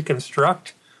and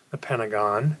reconstruct the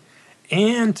Pentagon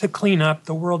and to clean up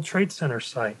the World Trade Center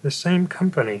site, the same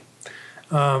company.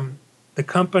 The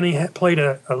company had played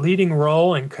a leading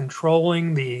role in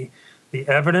controlling the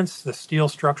evidence, the steel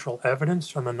structural evidence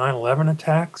from the 9/11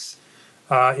 attacks.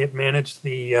 It managed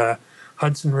the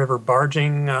Hudson River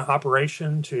barging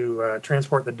operation to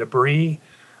transport the debris,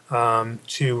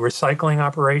 to recycling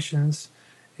operations.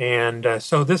 And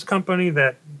so this company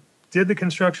that did the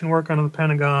construction work on the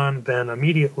Pentagon then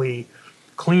immediately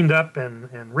cleaned up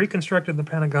and reconstructed the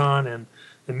Pentagon and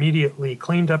immediately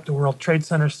cleaned up the World Trade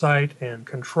Center site and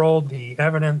controlled the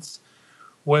evidence,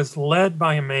 was led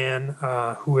by a man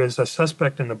who is a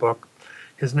suspect in the book.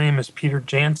 His name is Peter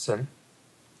Jansen.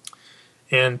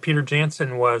 And Peter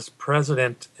Jansen was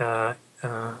president of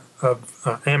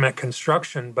AMEC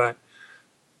Construction, but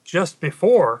just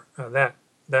before that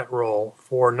role,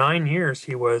 for 9 years,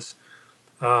 he was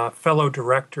fellow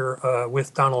director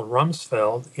with Donald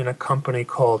Rumsfeld in a company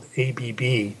called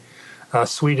ABB,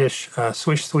 Swedish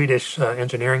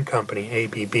engineering company,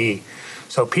 ABB.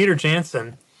 So Peter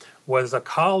Jansen was a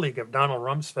colleague of Donald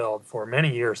Rumsfeld for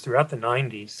many years throughout the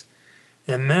 90s,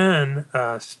 and then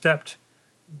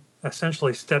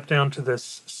essentially stepped down to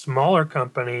this smaller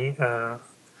company,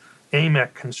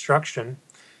 AMEC Construction,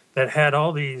 that had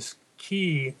all these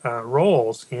key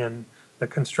roles in the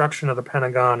construction of the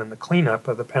Pentagon and the cleanup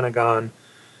of the Pentagon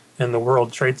and the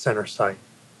World Trade Center site.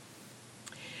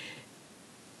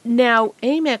 Now,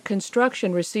 AMEC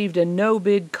Construction received a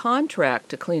no-bid contract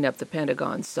to clean up the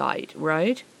Pentagon site,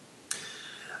 right?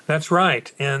 That's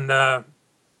right. And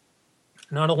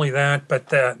not only that, but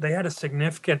they had a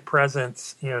significant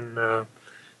presence in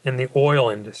the oil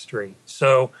industry.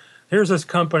 So here's this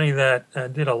company that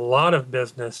did a lot of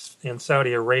business in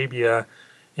Saudi Arabia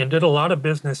and did a lot of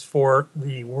business for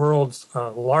the world's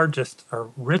largest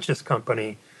or richest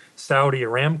company, Saudi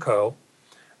Aramco.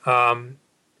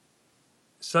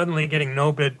 Suddenly getting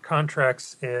no-bid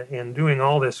contracts and doing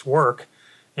all this work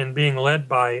and being led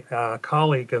by a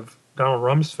colleague of Donald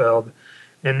Rumsfeld,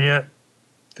 and yet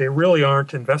they really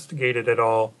aren't investigated at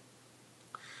all.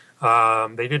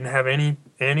 They didn't have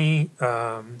any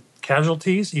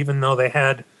casualties, even though they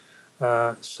had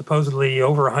supposedly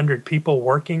over 100 people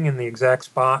working in the exact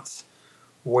spots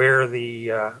where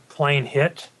the plane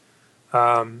hit.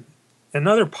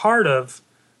 Another part of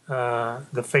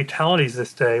the fatalities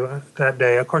that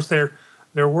day, of course, there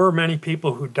were many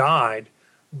people who died,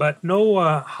 but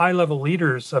no high-level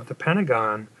leaders of the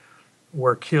Pentagon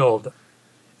were killed.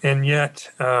 And yet,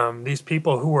 these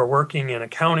people who were working in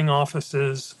accounting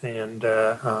offices and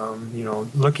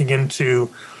looking into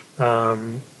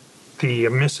the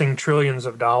missing trillions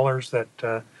of dollars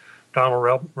that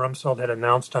Donald Rumsfeld had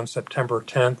announced on September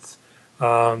 10th,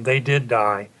 they did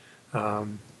die.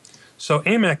 So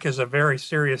AMEC is a very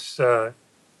serious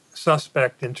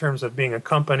suspect in terms of being a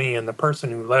company, and the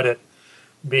person who led it,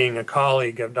 being a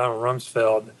colleague of Donald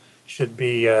Rumsfeld, should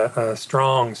be a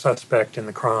strong suspect in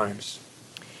the crimes.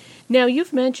 Now,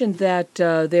 you've mentioned that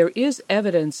there is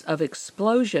evidence of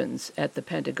explosions at the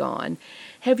Pentagon.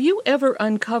 Have you ever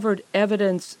uncovered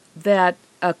evidence that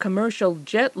a commercial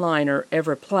jetliner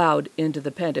ever plowed into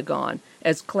the Pentagon,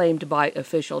 as claimed by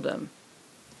officialdom?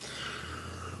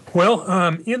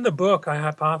 Well, in the book, I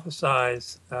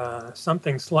hypothesize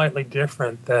something slightly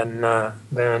different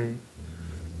than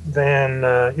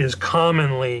is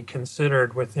commonly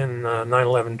considered within the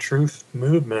 9/11 truth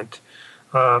movement.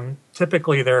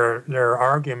 Typically, there are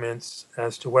arguments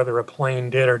as to whether a plane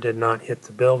did or did not hit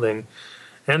the building,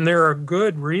 and there are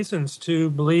good reasons to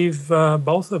believe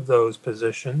both of those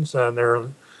positions.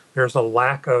 There's a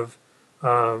lack of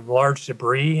large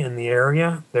debris in the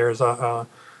area. There's a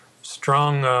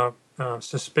strong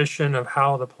suspicion of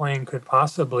how the plane could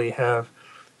possibly have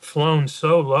flown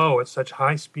so low at such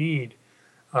high speed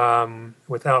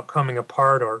without coming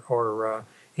apart or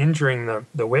injuring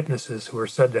the witnesses who are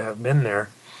said to have been there.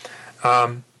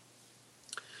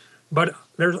 But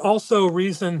there's also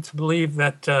reason to believe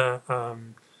that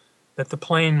that the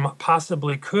plane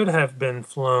possibly could have been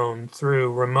flown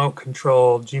through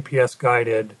remote-controlled,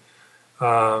 GPS-guided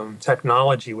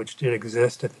technology, which did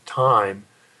exist at the time.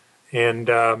 And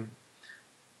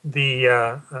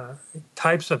the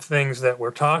types of things that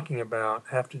we're talking about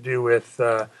have to do with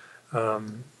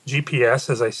GPS,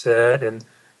 as I said,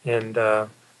 and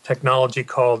technology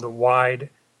called the Wide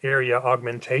Area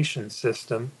Augmentation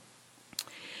System.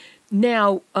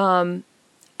 Now, a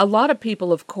lot of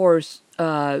people, of course,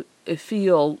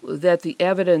 feel that the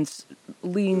evidence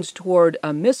leans toward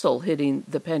a missile hitting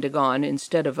the Pentagon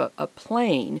instead of a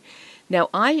plane. Now,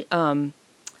 I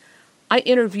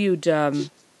interviewed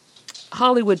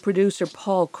Hollywood producer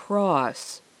Paul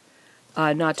Cross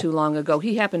not too long ago.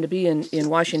 He happened to be in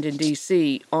Washington,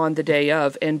 D.C. on the day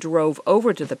of and drove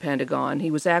over to the Pentagon.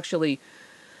 He was actually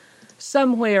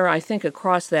somewhere, I think,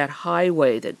 across that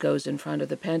highway that goes in front of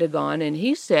the Pentagon, and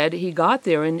he said he got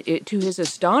there, and to his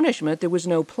astonishment, there was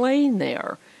no plane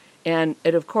there. And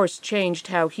it, of course, changed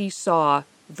how he saw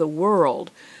the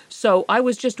world. So I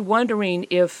was just wondering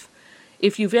if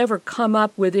you've ever come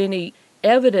up with any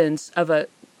evidence of a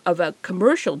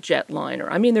commercial jetliner.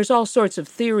 I mean, there's all sorts of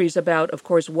theories about, of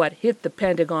course, what hit the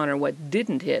Pentagon or what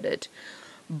didn't hit it.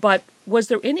 But was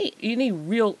there any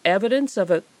real evidence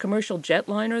of a commercial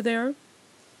jetliner there?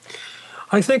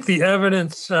 I think the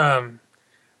evidence that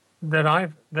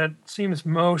seems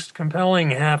most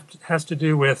compelling has to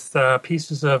do with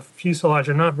pieces of fuselage,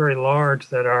 and not very large,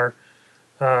 that are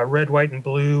red, white, and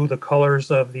blue, the colors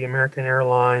of the American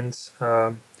Airlines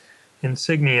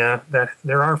insignia. That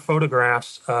there are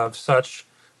photographs of such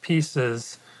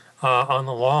pieces on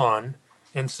the lawn.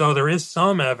 And so there is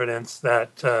some evidence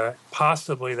that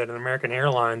possibly that an American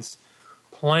Airlines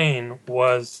plane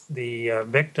was the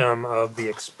victim of the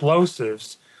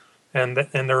explosives, and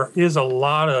there is a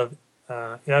lot of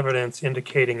evidence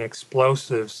indicating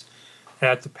explosives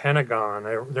at the Pentagon.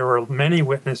 There were many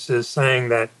witnesses saying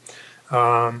that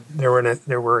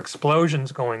there were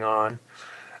explosions going on.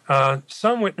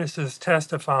 Some witnesses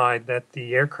testified that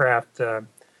the aircraft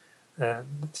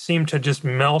seemed to just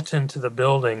melt into the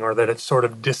building, or that it sort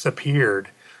of disappeared,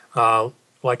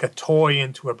 like a toy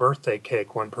into a birthday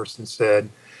cake, one person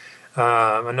said.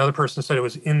 Another person said it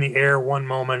was in the air one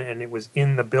moment and it was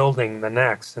in the building the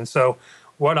next. And so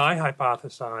what I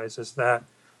hypothesize is that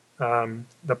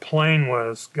the plane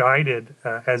was guided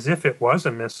as if it was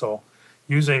a missile,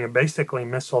 using basically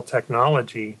missile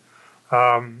technology,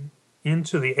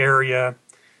 into the area.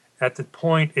 At the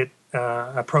point it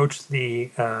approached the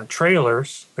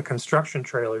trailers, the construction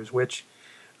trailers, which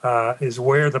is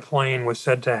where the plane was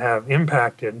said to have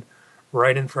impacted,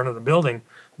 right in front of the building,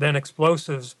 then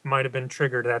explosives might have been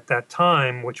triggered at that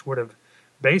time, which would have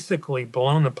basically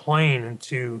blown the plane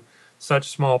into such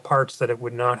small parts that it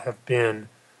would not have been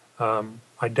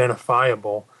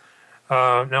identifiable.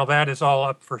 Now that is all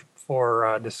up for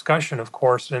for discussion, of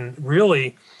course. And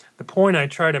really, the point I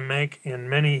try to make in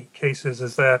many cases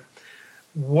is that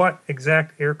what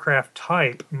exact aircraft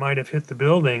type might have hit the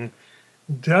building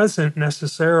doesn't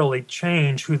necessarily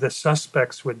change who the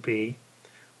suspects would be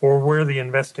or where the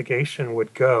investigation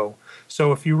would go.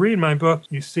 So if you read my book,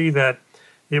 you see that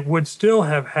it would still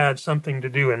have had something to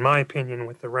do, in my opinion,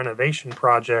 with the renovation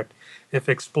project if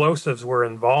explosives were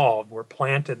involved, were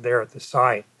planted there at the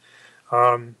site.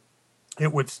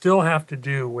 It would still have to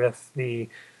do with the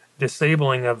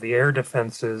disabling of the air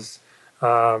defenses.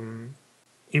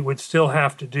 It would still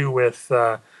have to do with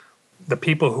the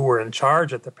people who were in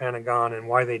charge at the Pentagon and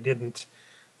why they didn't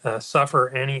suffer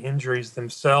any injuries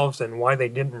themselves and why they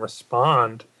didn't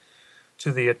respond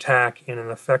to the attack in an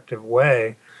effective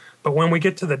way. But when we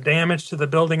get to the damage to the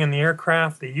building and the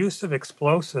aircraft, the use of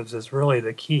explosives is really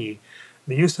the key.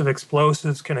 The use of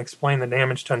explosives can explain the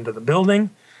damage done to the building,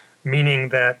 meaning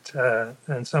that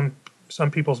in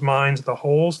some people's minds, the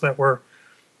holes that were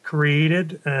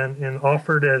created and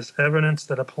offered as evidence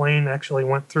that a plane actually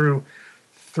went through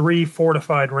 3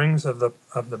 fortified rings of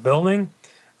the building.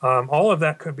 All of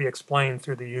that could be explained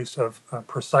through the use of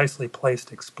precisely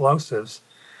placed explosives.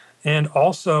 And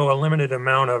also a limited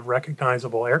amount of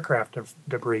recognizable aircraft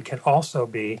debris can also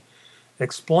be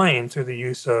explained through the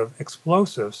use of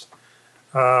explosives.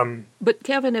 But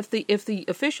Kevin, if the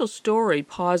official story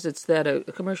posits that a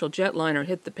commercial jetliner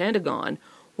hit the Pentagon,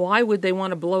 why would they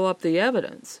want to blow up the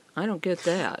evidence? I don't get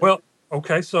that. Well,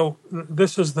 okay, so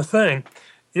this is the thing.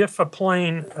 If a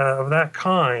plane of that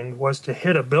kind was to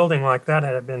hit a building like that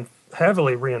had been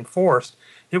heavily reinforced,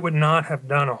 it would not have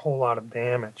done a whole lot of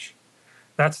damage.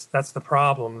 That's the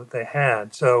problem that they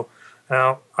had. So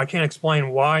now I can't explain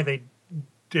why they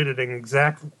did it in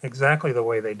exactly the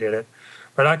way they did it,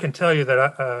 but I can tell you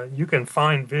that you can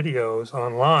find videos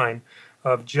online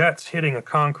of jets hitting a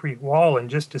concrete wall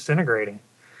and just disintegrating.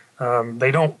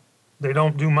 They don't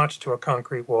do much to a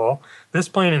concrete wall. This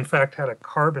plane, in fact, had a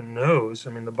carbon nose. I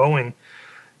mean, the Boeing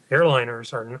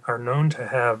airliners are known to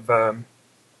have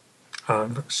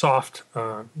soft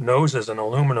noses and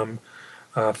aluminum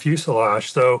fuselage,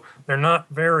 so they're not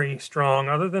very strong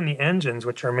other than the engines,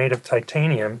 which are made of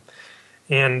titanium.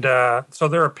 And so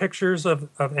there are pictures of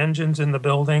engines in the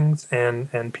buildings,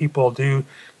 and people do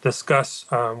discuss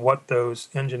what those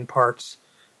engine parts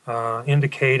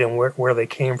indicate and where they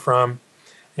came from.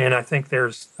 And I think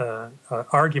there's an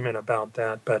argument about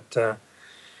that. But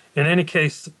in any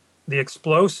case, the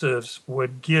explosives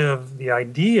would give the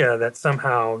idea that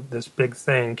somehow this big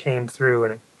thing came through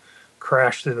and it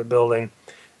crashed through the building,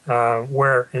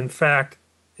 where in fact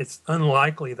it's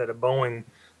unlikely that a Boeing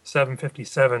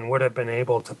 757 would have been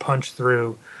able to punch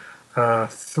through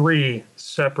 3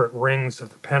 separate rings of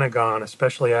the Pentagon,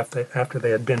 especially after they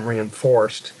had been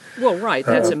reinforced. Well, right,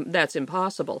 that's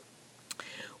impossible.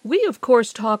 We, of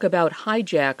course, talk about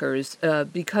hijackers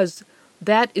because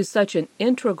that is such an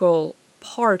integral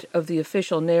part of the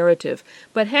official narrative.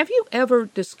 But have you ever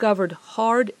discovered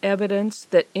hard evidence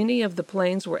that any of the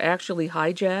planes were actually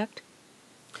hijacked?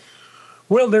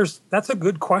 Well, that's a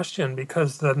good question,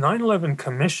 because the 9/11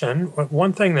 Commission,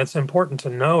 one thing that's important to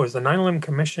know is the 9/11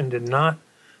 Commission did not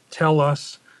tell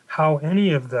us how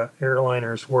any of the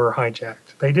airliners were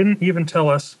hijacked. They didn't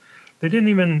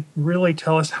even really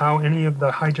tell us how any of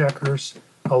the hijackers,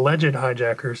 alleged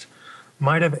hijackers,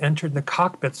 might have entered the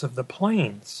cockpits of the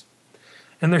planes.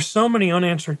 And there's so many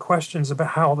unanswered questions about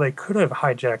how they could have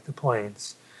hijacked the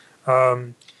planes.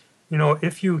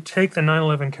 If you take the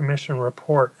 9/11 Commission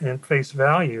report at face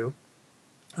value,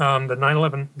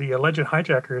 the alleged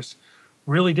hijackers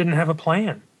really didn't have a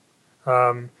plan.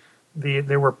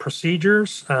 There were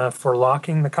procedures for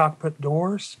locking the cockpit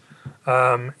doors,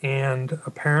 and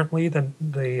apparently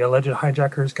the alleged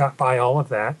hijackers got by all of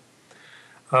that.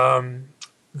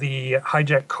 The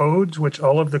hijack codes, which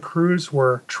all of the crews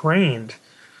were trained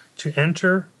to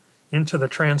enter into the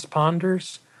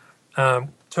transponders,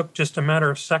 took just a matter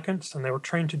of seconds, and they were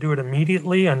trained to do it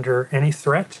immediately under any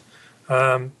threat.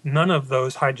 None of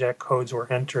those hijack codes were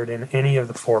entered in any of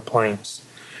the 4 planes.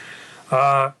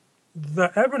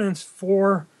 The evidence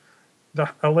for the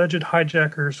alleged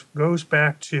hijackers goes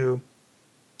back to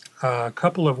a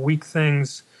couple of weak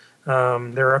things.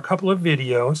 There are a couple of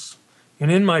videos,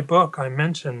 and in my book I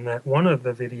mention that one of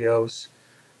the videos,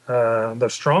 the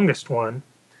strongest one,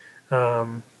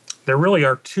 there really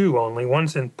are 2 only.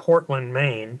 One's in Portland,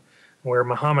 Maine, where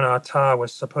Muhammad Atta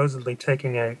was supposedly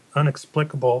taking an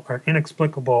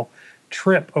inexplicable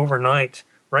trip overnight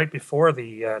right before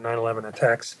the 9/11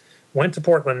 attacks. Went to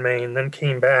Portland, Maine, then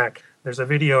came back. There's a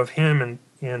video of him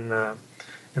in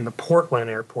the Portland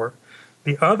airport.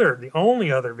 The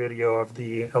only other video of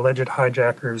the alleged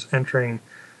hijackers entering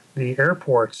the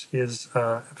airports is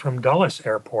from Dulles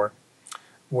Airport,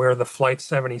 where the Flight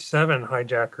 77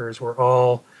 hijackers were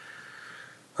all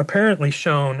apparently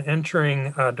shown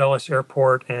entering Dulles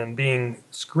Airport and being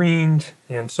screened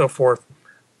and so forth.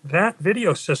 That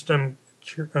video system,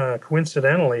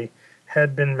 coincidentally,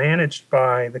 had been managed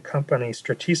by the company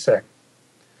Stratesec,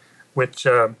 which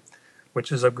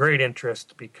is of great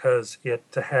interest because it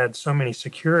had so many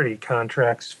security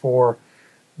contracts for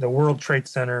the World Trade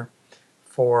Center,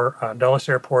 for Dulles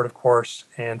Airport, of course,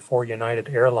 and for United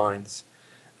Airlines.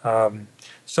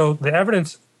 So the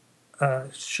evidence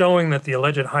showing that the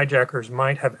alleged hijackers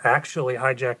might have actually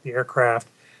hijacked the aircraft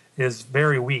is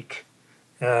very weak,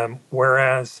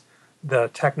 whereas the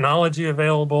technology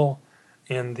available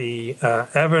and the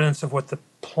evidence of what the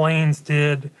planes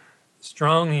did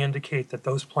strongly indicate that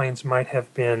those planes might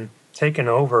have been taken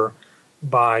over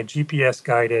by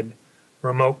GPS-guided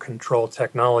remote control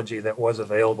technology that was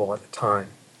available at the time.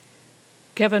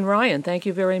 Kevin Ryan, thank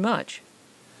you very much.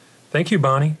 Thank you,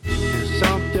 Bonnie.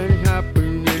 Something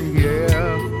happening here.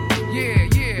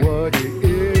 Yeah. What it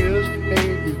is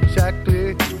ain't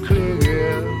exactly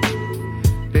clear.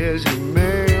 There's a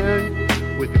man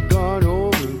with a gun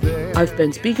over there. I've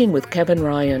been speaking with Kevin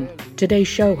Ryan. Today's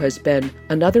show has been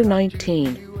Another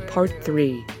 19, Part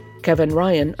 3. Kevin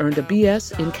Ryan earned a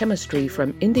B.S. in chemistry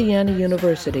from Indiana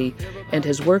University and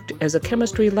has worked as a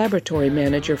chemistry laboratory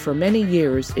manager for many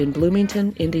years in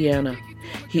Bloomington, Indiana.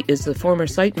 He is the former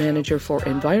site manager for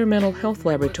Environmental Health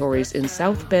Laboratories in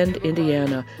South Bend,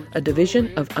 Indiana, a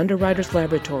division of Underwriters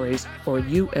Laboratories, or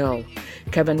UL.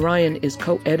 Kevin Ryan is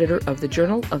co-editor of the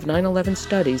Journal of 9/11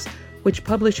 Studies, which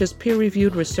publishes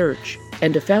peer-reviewed research,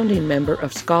 and a founding member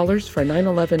of Scholars for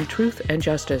 9/11 Truth and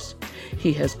Justice.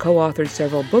 He has co-authored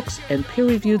several books and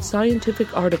peer-reviewed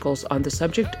scientific articles on the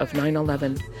subject of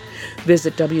 9/11.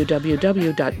 Visit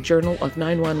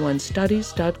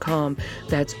www.journalof911studies.com.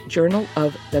 That's journal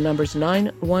of the numbers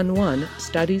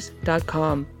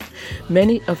 911studies.com.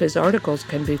 Many of his articles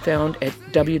can be found at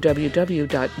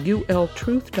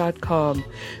www.ultruth.com.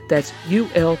 That's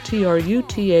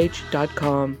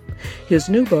ultruth.com. His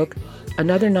new book,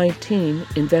 Another 19,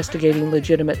 Investigating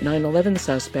Legitimate 9/11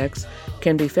 Suspects,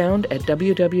 can be found at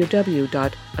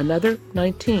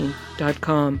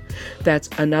www.another19.com. That's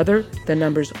another, the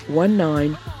numbers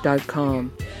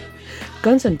 19.com.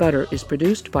 Guns and Butter is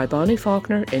produced by Bonnie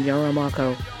Faulkner and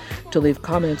Yaramako. To leave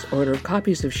comments or order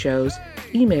copies of shows,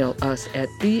 email us at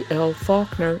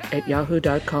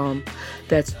blfaulkner@yahoo.com.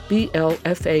 That's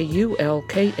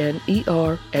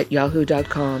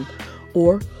blfaulkner@yahoo.com.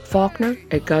 Or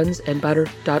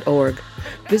Faulkner@gunsandbutter.org.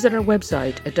 Visit our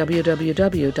website at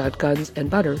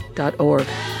www.gunsandbutter.org.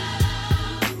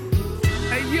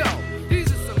 Hey yo,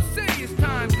 these are some serious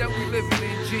times that we living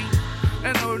in, G.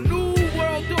 And a new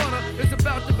world order is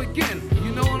about to begin.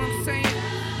 You know what I'm saying?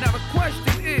 Now the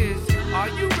question is, are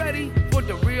you ready for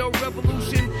the real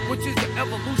revolution, which is the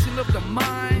evolution of the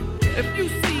mind? If you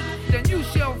seek, then you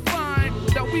shall find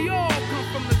that we all come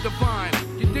from the divine.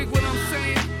 You dig what I'm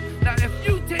saying? Now if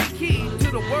you take heed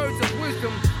to the words of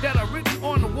wisdom that are written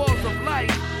on the walls of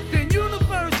life, then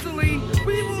universally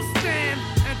we will stand,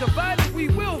 and divided we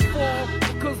will fall,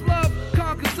 because love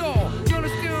conquers all. You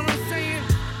understand what I'm saying?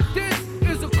 This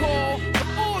is a call to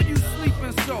all you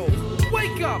sleeping souls.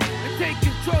 Wake up and take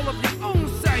control of your own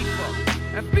cipher,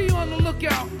 and be on the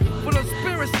lookout for the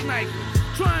spirit snipers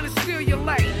trying to steal your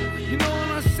light. You know what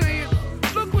I'm saying?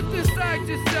 Look within inside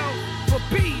yourself